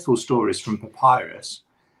dreadful stories from PAPYRUS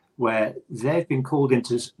where they've been called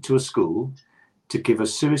into a school to give a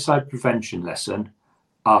suicide prevention lesson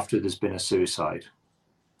after there's been a suicide.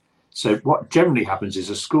 So what generally happens is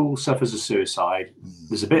a school suffers a suicide,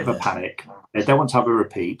 there's a bit of a panic, they don't want to have a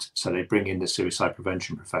repeat, so they bring in the suicide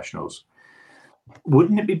prevention professionals.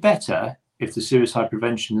 Wouldn't it be better if the suicide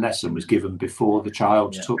prevention lesson was given before the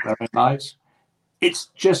child took their own lives? It's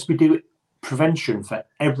just, we do prevention for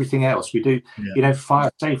everything else. We do,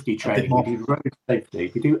 fire safety training, we do road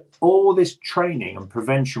safety, we do all this training and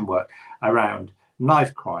prevention work around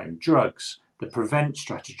knife crime, drugs, the prevent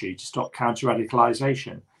strategy to stop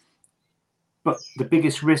counter-radicalisation. But the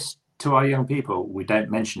biggest risk to our young people, we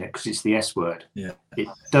don't mention it because it's the S word. Yeah. It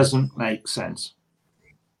doesn't make sense.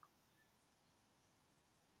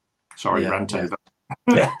 Sorry, rant over.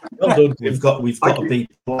 Yeah. Well, we've got to be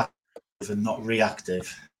proactive and not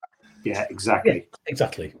reactive. Yeah, exactly. Yeah,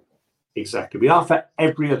 exactly. We are for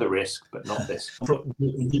every other risk, but not this.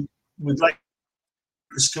 We'd like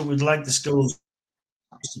the schools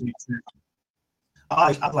to be.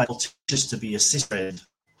 I'd like teachers to be assist trained,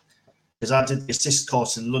 because I did the assist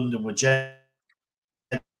course in London with Jen.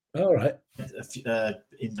 All right. I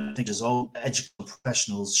think as all educational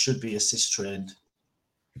professionals should be assist trained.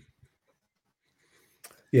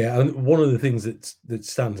 Yeah, and one of the things that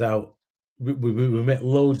stands out we met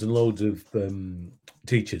loads and loads of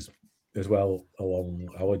teachers as well along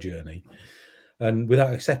our journey, and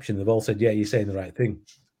without exception, they've all said, "Yeah, you're saying the right thing.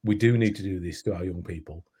 We do need to do this to our young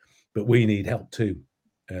people, but we need help too."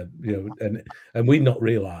 And we not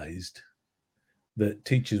realised that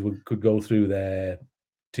teachers could go through their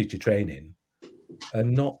teacher training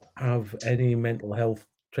and not have any mental health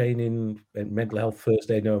training and mental health first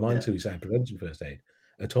aid, never mind suicide prevention first aid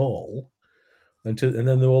at all. And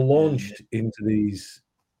then they were launched into these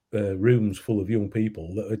rooms full of young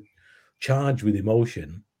people that are charged with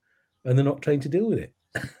emotion, and they're not trained to deal with it.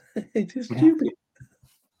 It's just stupid.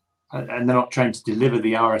 And they're not trained to deliver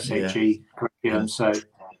the RSHE curriculum. So,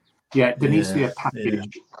 there needs to be a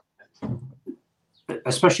package,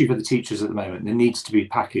 especially for the teachers at the moment. There needs to be a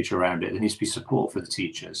package around it. There needs to be support for the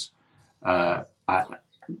teachers.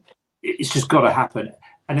 It's just got to happen.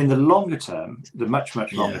 And in the longer term, the much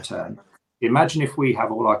longer term, imagine if we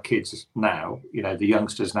have all our kids now, the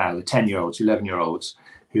youngsters now, the 10-year-olds, 11-year-olds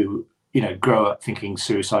who, grow up thinking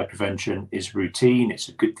suicide prevention is routine. It's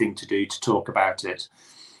a good thing to do, to talk about it.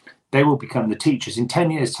 They will become the teachers. In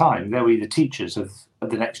 10 years' time, they'll be the teachers of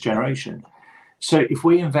the next generation. So if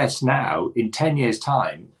we invest now, in 10 years'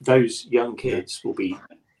 time, those young kids will be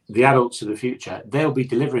the adults of the future. They'll be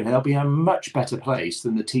delivering. They'll be in a much better place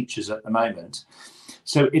than the teachers at the moment.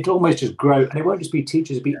 So it almost just grow, and it won't just be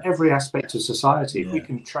teachers, it'll be every aspect of society. If we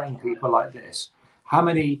can train people like this, how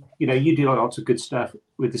many, you do lots of good stuff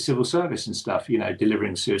with the civil service and stuff,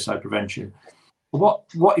 delivering suicide prevention. What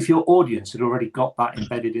if your audience had already got that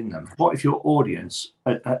embedded in them? What if your audience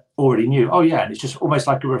already knew? Oh yeah, and it's just almost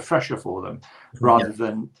like a refresher for them, rather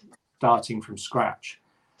than starting from scratch.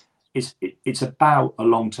 It's about a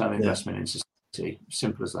long-term investment in society.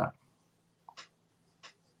 Simple as that.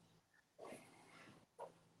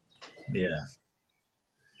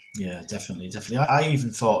 Yeah, definitely. I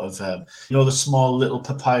even thought of the small little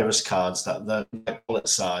papyrus cards that they're bullet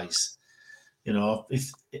size.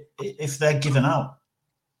 If they're given out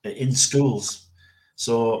in schools,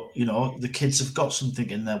 so the kids have got something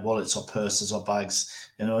in their wallets or purses or bags.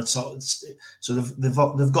 So they've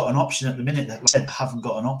got an option at the minute that they haven't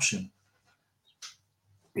got an option.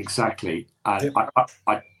 Exactly.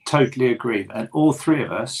 I totally agree. And all three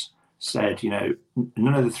of us said,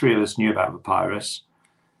 none of the three of us knew about Papyrus.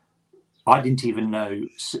 I didn't even know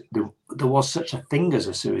there was such a thing as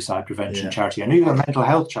a suicide prevention charity. I knew there were mental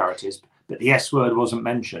health charities, but the S word wasn't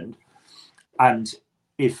mentioned. And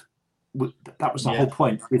that was the whole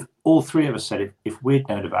point. If all three of us said, if we'd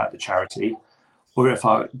known about the charity, or if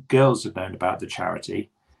our girls had known about the charity,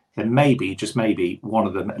 then maybe, just maybe,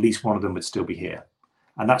 at least one of them would still be here.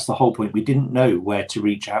 And that's the whole point. We didn't know where to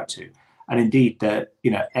reach out to. And indeed,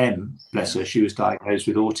 Em, bless her, she was diagnosed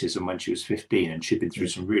with autism when she was 15, and she'd been through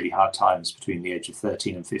some really hard times between the age of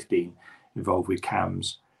 13 and 15, involved with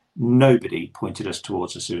CAMS. Nobody pointed us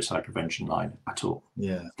towards a suicide prevention line at all.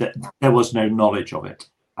 There was no knowledge of it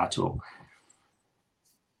at all.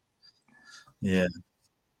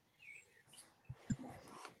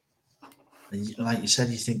 Like you said,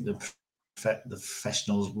 you think the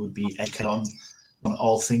professionals would be educated on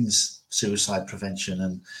all things suicide prevention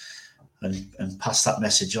and pass that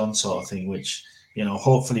message on, sort of thing, which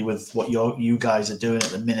hopefully with what you guys are doing at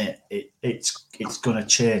the minute, it's going to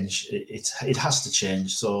change. It has to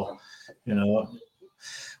change. So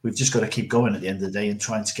we've just got to keep going at the end of the day and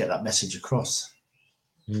trying to get that message across.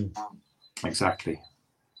 Exactly.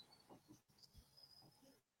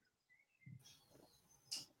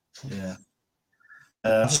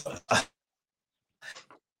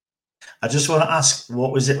 I just want to ask,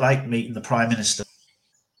 what was it like meeting the Prime Minister?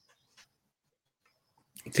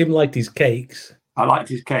 Tim liked his cakes. I liked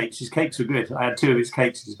his cakes. His cakes were good. I had 2 of his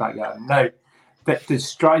cakes in his backyard. No, but the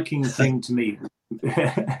striking thing to me,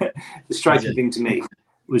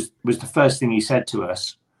 was the first thing he said to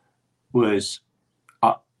us was,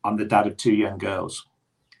 "I'm the dad of 2 young girls."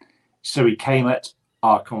 So he came at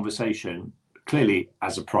our conversation clearly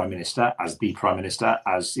as a Prime Minister, as the Prime Minister,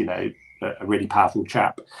 as a really powerful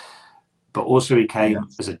chap, but also he came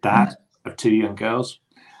as a dad of 2 young girls.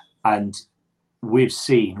 And we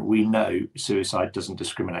know suicide doesn't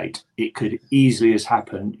discriminate. It could easily as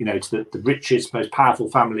happen, to the richest, most powerful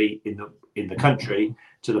family in the country,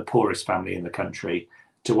 to the poorest family in the country,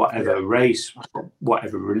 to whatever race,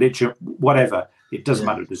 whatever religion, whatever. It doesn't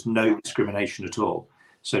matter. There's no discrimination at all.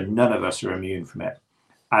 So none of us are immune from it.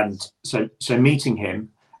 And so meeting him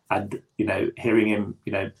and hearing him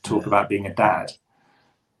talk about being a dad,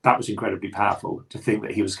 that was incredibly powerful, to think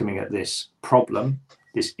that he was coming at this problem,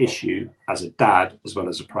 this issue, as a dad as well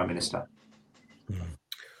as a Prime Minister.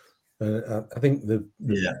 I think it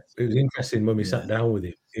was interesting when we sat down with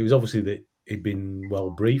him. It was obviously that he'd been well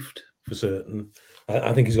briefed for certain.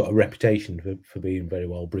 I think he's got a reputation for being very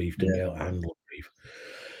well briefed and be able to handle a brief.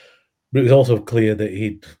 But it was also clear that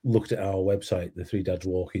he'd looked at our website, the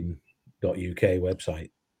 3dadswalking.uk website,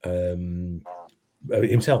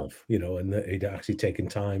 himself, and that he'd actually taken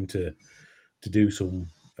time to do some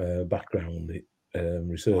background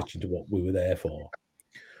research into what we were there for.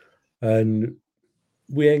 And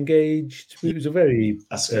we engaged. It was a very,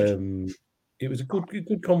 it was a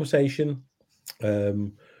good conversation. I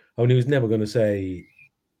mean, he was never going to say,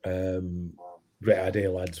 great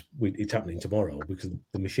idea, lads, it's happening tomorrow, because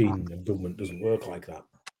the machine of government doesn't work like that.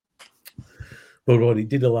 But what it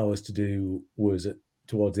did allow us to do was,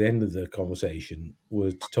 towards the end of the conversation,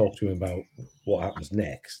 was to talk to him about what happens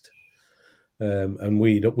next. And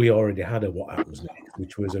we already had a what happens next,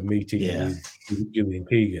 which was a meeting with Julian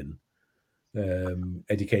Keegan,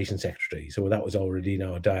 Education Secretary. So that was already in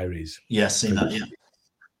our diaries. Yes, seen that, yeah.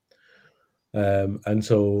 And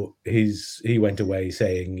so he went away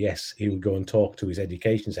saying, yes, he would go and talk to his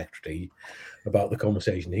Education Secretary about the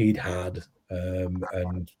conversation he'd had,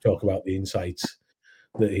 and talk about the insights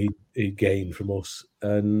that he'd gained from us.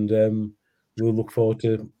 And we'll look forward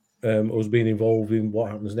to us being involved in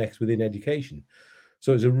what happens next within education.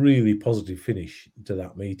 So it's a really positive finish to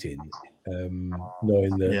that meeting,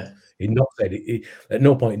 knowing that he not said it. At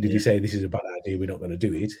no point did he say, this is a bad idea, we're not going to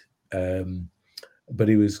do it. But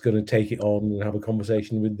he was going to take it on and have a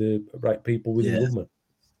conversation with the right people within government.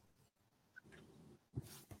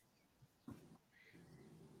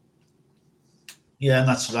 Yeah, and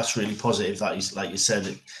that's really positive. That is, like you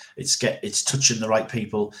said, it's touching the right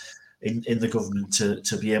people in the government to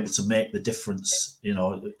be able to make the difference.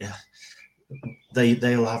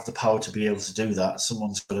 They'll have the power to be able to do that.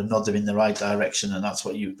 Someone's got to nod them in the right direction, and that's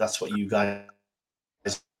what you guys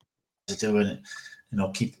are doing.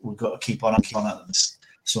 We've got to keep on it. And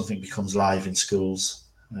something becomes live in schools.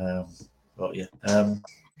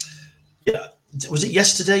 Was it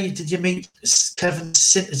yesterday? Did you meet Kevin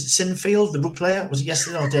Sinfield, the rugby player? Was it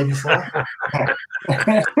yesterday or the day before?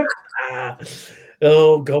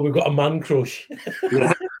 Oh God, we've got a man crush. We were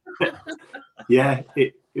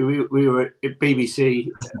at BBC.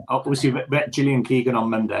 Obviously, met Gillian Keegan on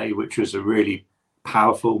Monday, which was a really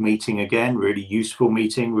powerful meeting again, really useful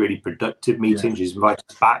meeting, really productive meeting. She's invited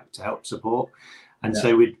us back to help support. And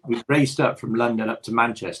so we raced up from London up to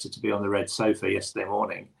Manchester to be on the red sofa yesterday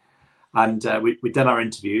morning. And we'd done our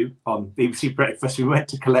interview on BBC Breakfast. We went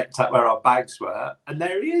to collect up where our bags were, and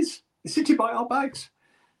there he is, sitting by our bags.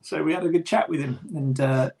 So we had a good chat with him, and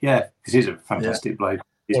because he's a fantastic bloke.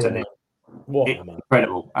 He's done it.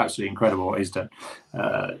 Incredible, absolutely incredible what he's done.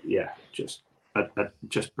 Just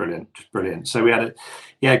brilliant. So we had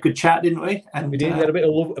a good chat, didn't we? And we did. We had a bit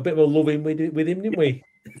of a love-in with him, didn't we?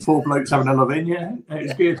 4 blokes having a love-in, it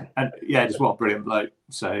was good. And just what a brilliant bloke.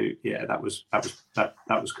 So that was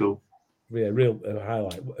cool. Yeah, real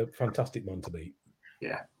highlight. A fantastic man to meet.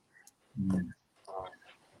 Yeah.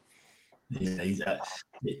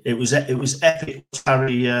 It was epic to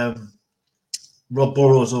carry Rob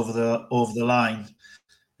Burrows over the line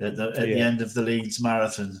at the end of the Leeds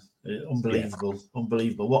Marathon. Unbelievable.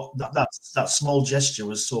 What that small gesture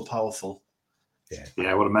was so powerful.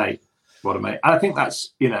 Yeah, what a mate. And I think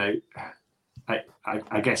that's I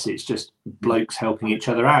guess it's just blokes helping each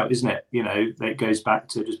other out, isn't it? It goes back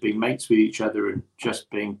to just being mates with each other and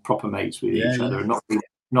just being proper mates with each other, and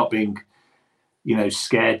not being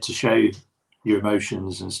scared to show your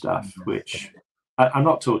emotions and stuff. Which I'm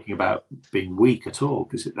not talking about being weak at all,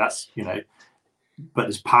 because that's but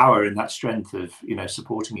there's power in that strength of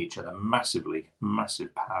supporting each other. Massive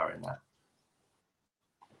power in that.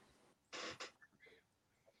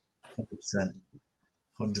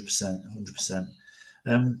 100%.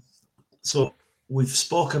 So we've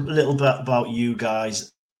spoken a little bit about you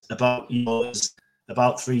guys, about yours,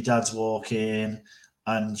 about Three Dads Walking,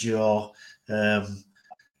 and your on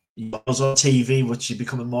TV, which you're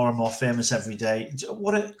becoming more and more famous every day.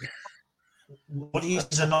 What do you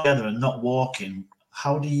guys are not together and not walking?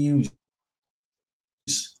 How do you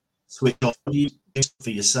switch off? What do you do for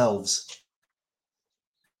yourselves?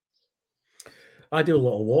 I do a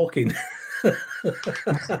lot of walking.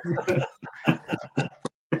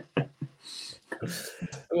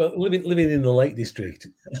 Well, living in the Lake District,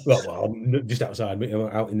 well, I'm just outside,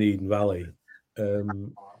 out in the Eden Valley.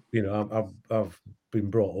 I've been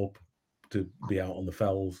brought up to be out on the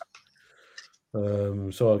fells,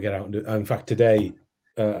 so I get out and do. In fact, today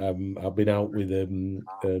I've been out with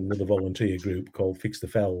another volunteer group called Fix the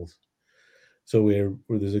Fells. So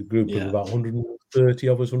there's a group of about 130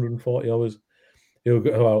 of us, 140 of us who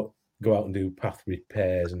go out and do path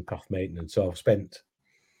repairs and path maintenance. So I've spent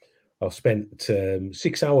I've spent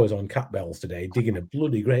 6 hours on cat bells today, digging a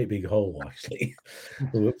bloody great big hole, actually,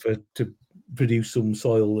 to produce some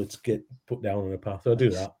soil that's get put down on a path. So I do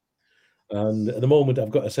that. And at the moment, I've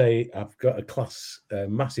got to say, I've got a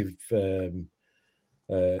massive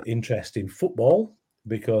interest in football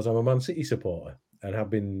because I'm a Man City supporter and have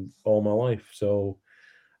been all my life. So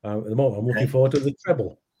at the moment, I'm looking forward to the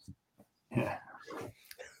treble. Yeah.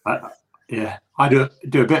 I do a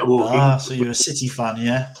bit of walking. So you're a City fan,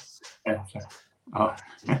 yeah? Yeah. Oh.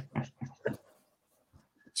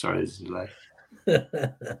 Sorry, this is late.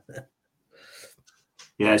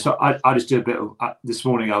 Yeah, so I just do a bit of. This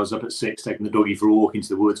morning I was up at 6 taking the doggy for a walk into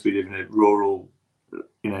the woods. We live in a rural,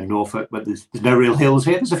 Norfolk, but there's no real hills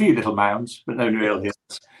here. There's a few little mounds, but no real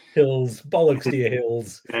hills. Hills, bollocks to your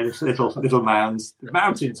hills. Yeah, there's little mounds,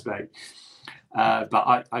 mountains, mate.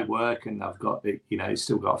 But I work and I've got,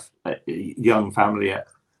 still got a young family at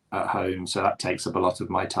home, so that takes up a lot of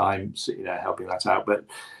my time, helping that out. But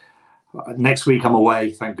next week I'm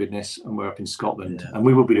away, thank goodness, and we're up in Scotland, and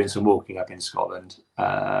we will be doing some walking up in Scotland,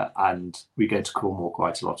 and we go to Cornwall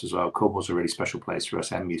quite a lot as well. Cornwall's a really special place for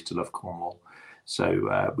us. Em used to love Cornwall,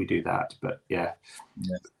 so we do that. But yeah.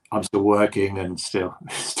 I'm still working and still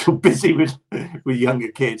busy with younger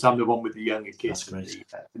kids. I'm the one with the younger kids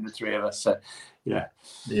in the three of us. So yeah.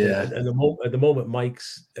 At the moment,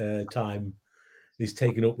 Mike's time is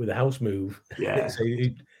taken up with a house move. Yeah. So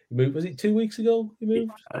he moved. Was it 2 weeks ago? He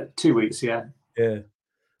moved. 2 weeks. Yeah. Yeah.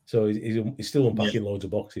 So he's still unpacking loads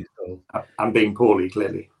of boxes. So I'm being poorly,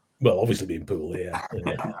 clearly. Well, obviously being poorly. Yeah.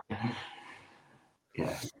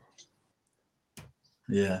 Yeah.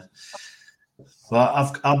 Yeah.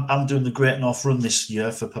 Well, I'm doing the Great North Run this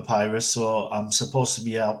year for Papyrus, so I'm supposed to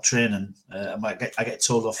be out training. I get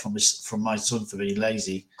told off from my son for being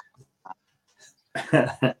lazy.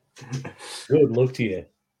 Good luck to you.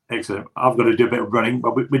 Excellent. I've got to do a bit of running,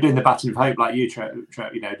 but we're doing the Baton of Hope like you, doing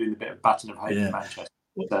a bit of Baton of Hope in Manchester.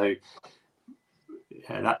 So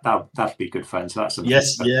yeah, that'll be good fun. So that's something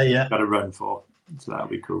I've got to run for. So that'll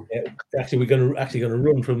be cool. Yeah, actually, we're going to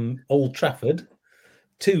run from Old Trafford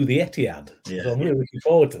to the Etihad. Yeah. So I'm really looking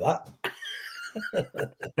forward to that.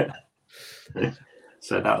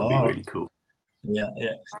 So that'll be really cool. Yeah.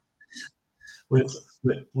 We'll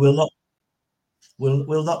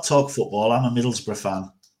not talk football. I'm a Middlesbrough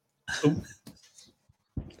fan.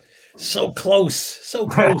 So close,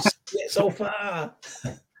 yet so far.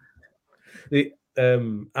 The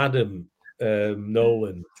Adam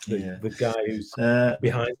Nolan, the guy who's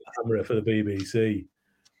behind the camera for the BBC.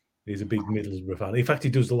 He's a big Middlesbrough fan. In fact, he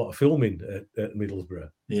does a lot of filming at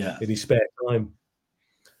Middlesbrough in his spare time.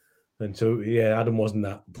 And so, Adam wasn't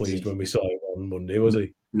that pleased when we saw him on Monday, was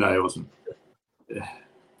he? No, he wasn't. Yeah,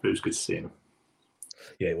 but it was good to see him.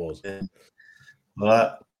 Yeah, it was. Yeah.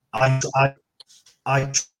 Well, I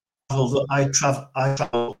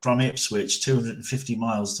travelled from Ipswich 250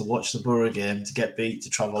 miles to watch the Borough game to get beat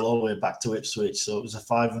to travel all the way back to Ipswich. So it was a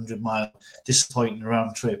 500-mile disappointing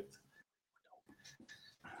round trip.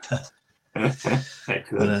 But,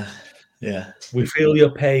 we feel your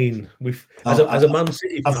pain. As a Man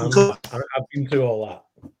City fan, I've been through all that.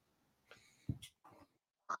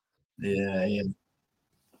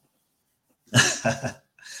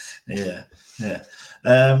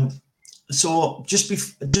 So just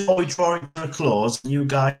before we draw it to a close, you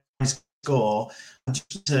guys go.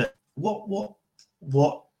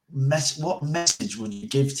 What message would you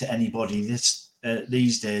give to anybody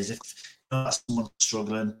these days if someone's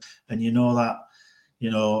struggling and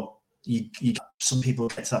some people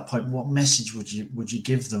get to that point? What message would you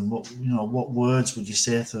give them? What words would you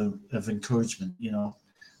say to them of encouragement?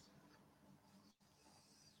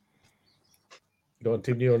 Go on,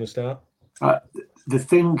 Tim, do you want to start? The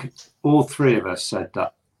thing, all three of us said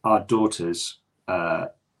that our daughters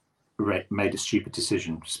made a stupid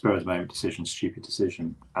decision, spur of the moment decision, stupid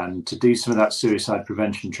decision, and to do some of that suicide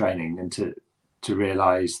prevention training and to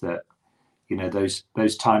realise that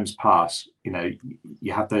those times pass. You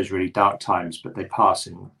have those really dark times, but they pass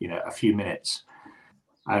in a few minutes,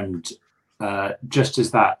 and just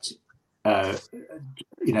as that.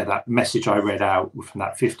 That message I read out from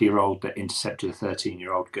that 50-year-old that intercepted a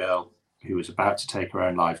 13-year-old girl who was about to take her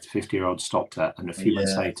own life. The 50-year-old stopped her, and a few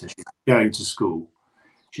months later, she's going to school.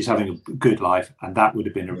 She's having a good life, and that would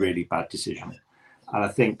have been a really bad decision. And I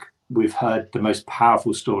think we've heard the most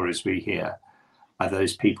powerful stories we hear are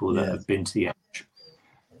those people that have been to the edge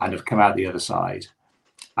and have come out the other side,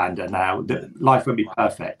 and are now. Life won't be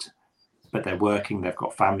perfect, but they're working. They've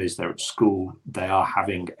got families. They're at school. They are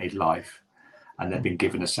having a life. And they've been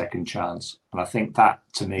given a second chance. And I think that,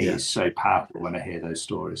 to me, is so powerful when I hear those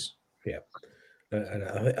stories. Yeah. And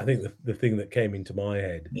I think the thing that came into my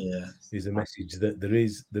head is the message that there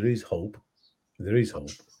is hope,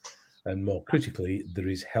 and more critically, there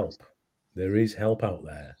is help. There is help out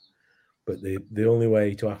there, but the only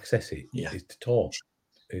way to access it is to talk,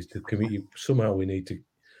 is to communicate. Somehow we need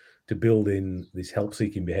to build in this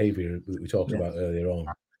help-seeking behaviour that we talked about earlier on,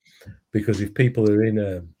 because if people are in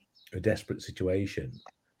a desperate situation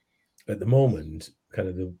at the moment, kind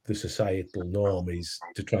of the societal norm is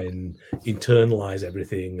to try and internalize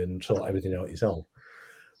everything and sort everything out yourself.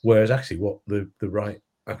 Whereas actually what the right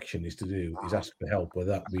action is to do is ask for help,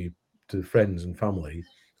 whether that be to friends and family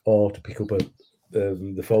or to pick up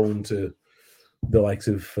the phone to the likes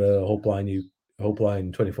of Hopeline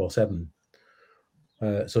 24/7.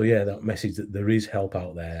 So yeah, that message that there is help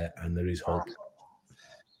out there and there is hope.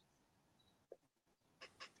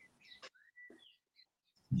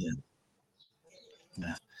 Yeah.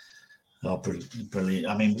 Oh, brilliant!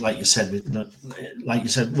 I mean, like you said,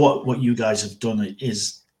 what you guys have done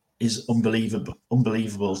is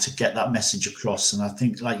unbelievable to get that message across. And I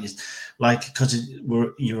think, because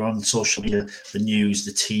you're on social media, the news,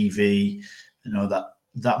 the TV, you know,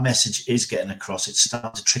 that message is getting across. It's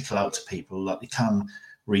starting to trickle out to people that they can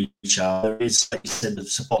reach out. There is, like you said, the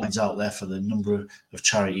support lines out there for the number of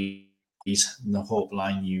charities in the Hope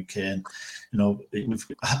Line UK, and you know,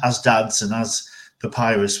 as dads and as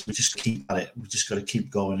Papyrus, we just keep at it. We just got to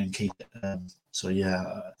keep going and keep it. So yeah,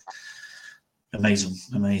 amazing.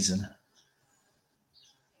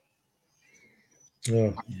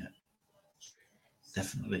 Yeah,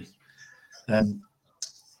 definitely.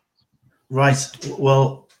 Right.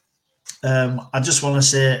 Well, I just want to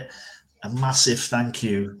say a massive thank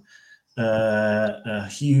you, a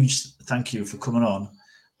huge thank you for coming on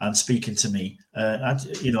and speaking to me.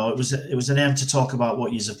 You know, it was an aim to talk about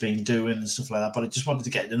what you have been doing and stuff like that, but I just wanted to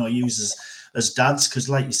get to know you as dads, because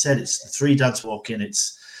like you said, it's the Three Dads Walk In,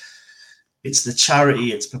 it's the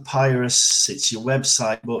charity, it's Papyrus, it's your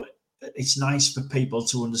website, but it's nice for people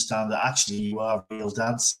to understand that actually you are real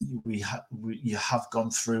dads. You have gone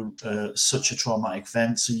through such a traumatic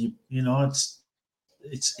event, so you know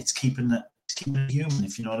it's keeping it human,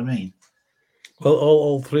 if you know what I mean. Well,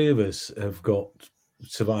 all three of us have got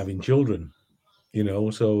surviving children, you know,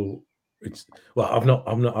 so it's, well, I've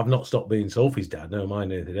not stopped being Sophie's dad. No,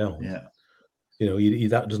 mine anything else. Yeah. You know,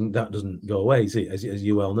 that doesn't go away. See, as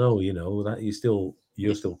you well know, you know that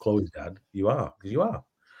you're still Chloe's dad. You are, because you are.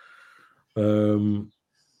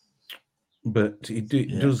 But it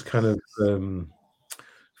does kind of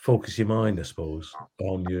focus your mind, I suppose,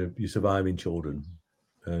 on your surviving children,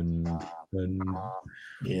 and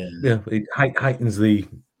it heightens the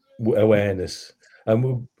awareness.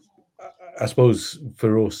 And I suppose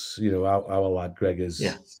for us, you know, our lad Greg is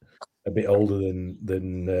a bit older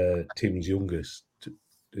than Tim's youngest,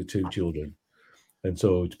 the two children, and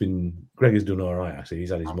so Greg has done all right. Actually,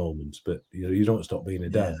 he's had his moments, but you know, you don't stop being a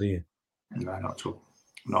dad, do you? No, not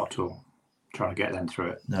at all. Trying to get them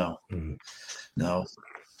through it. No.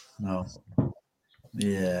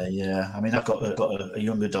 Yeah. I mean, I've got a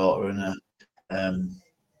younger daughter and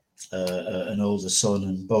an older son,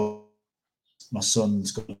 and both my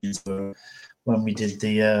son's going into. When we did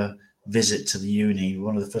the visit to the uni,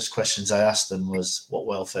 one of the first questions I asked them was, "What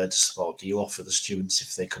welfare support do you offer the students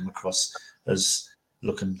if they come across as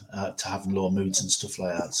looking to have low moods and stuff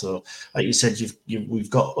like that?" So, like you said, we've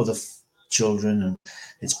got other children, and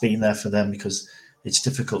it's been there for them, because it's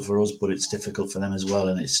difficult for us, but it's difficult for them as well,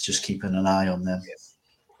 and it's just keeping an eye on them.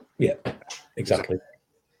 Yeah, exactly.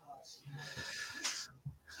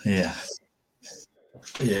 Yeah.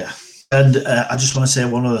 And I just want to say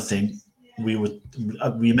one other thing. We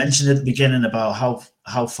mentioned at the beginning about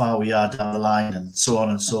how far we are down the line and so on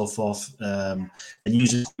and so forth. And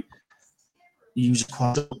user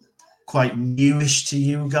quite newish to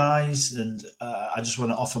you guys, and I just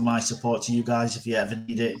want to offer my support to you guys if you ever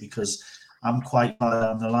need it, because I'm quite far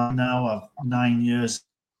down the line now. I've 9 years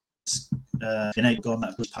in 8 gone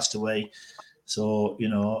that passed away, so you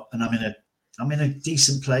know, and I'm in a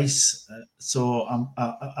decent place, so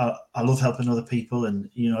I love helping other people. And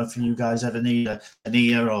you know, if you guys ever need an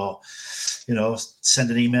ear, or you know,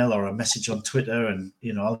 send an email or a message on Twitter, and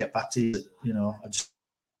you know, I'll get back to you. You know, I just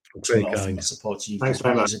want to offer my support to you. Thanks what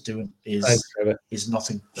very you much. guys are doing is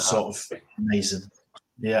nothing sort of amazing.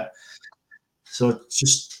 Yeah. So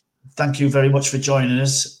just thank you very much for joining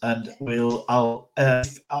us, and I'll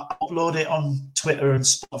upload it on Twitter and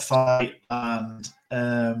Spotify and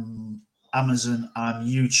Amazon and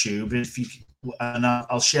YouTube, and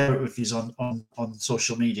I'll share it with you on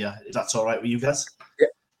social media, if that's all right with you guys. Yeah,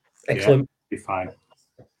 excellent. Be fine.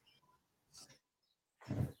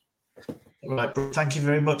 Right, thank you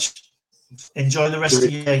very much. Enjoy the rest of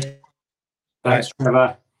your day. Thanks,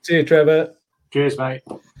 Trevor. See you, Trevor. Cheers, mate.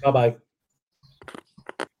 Bye-bye.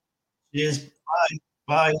 Cheers. Bye.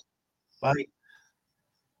 Bye. Bye.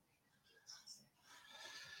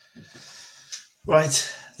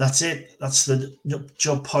 Right, that's it. That's the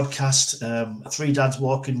Job podcast. 3 dads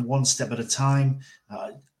walking one step at a time.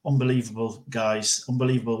 Unbelievable, guys.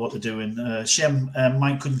 Unbelievable what they're doing. Shem,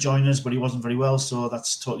 Mike couldn't join us, but he wasn't very well, so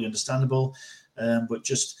that's totally understandable. But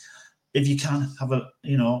just, if you can, have a,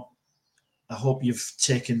 I hope you've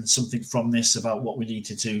taken something from this about what we need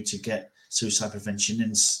to do to get suicide prevention in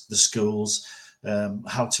the schools,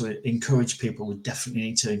 how to encourage people. We definitely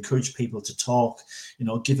need to encourage people to talk,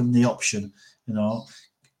 give them the option,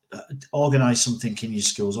 organise something in your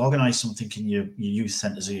schools, organise something in your youth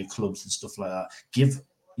centres or your clubs and stuff like that. Give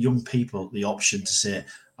young people the option to say,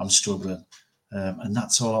 I'm struggling. And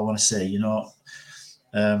that's all I want to say,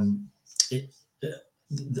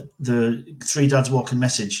 the 3 Dads Walking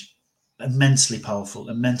message, immensely powerful,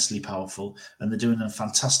 and they're doing a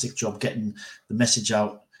fantastic job getting the message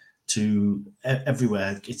out to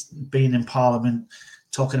everywhere. It's being in Parliament,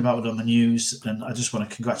 talking about it on the news, and I just want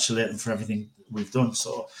to congratulate them for everything we've done.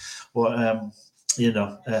 So,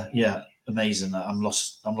 amazing. I'm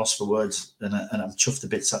lost for words, and I'm chuffed to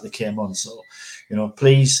bits that they came on. So,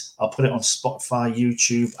 please, I'll put it on Spotify,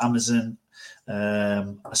 YouTube, Amazon.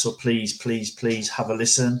 So please have a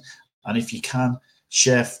listen, and if you can,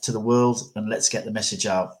 share to the world, and let's get the message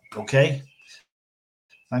out. Okay.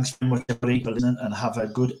 Thanks very much, everybody, for listening, and have a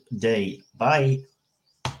good day. Bye.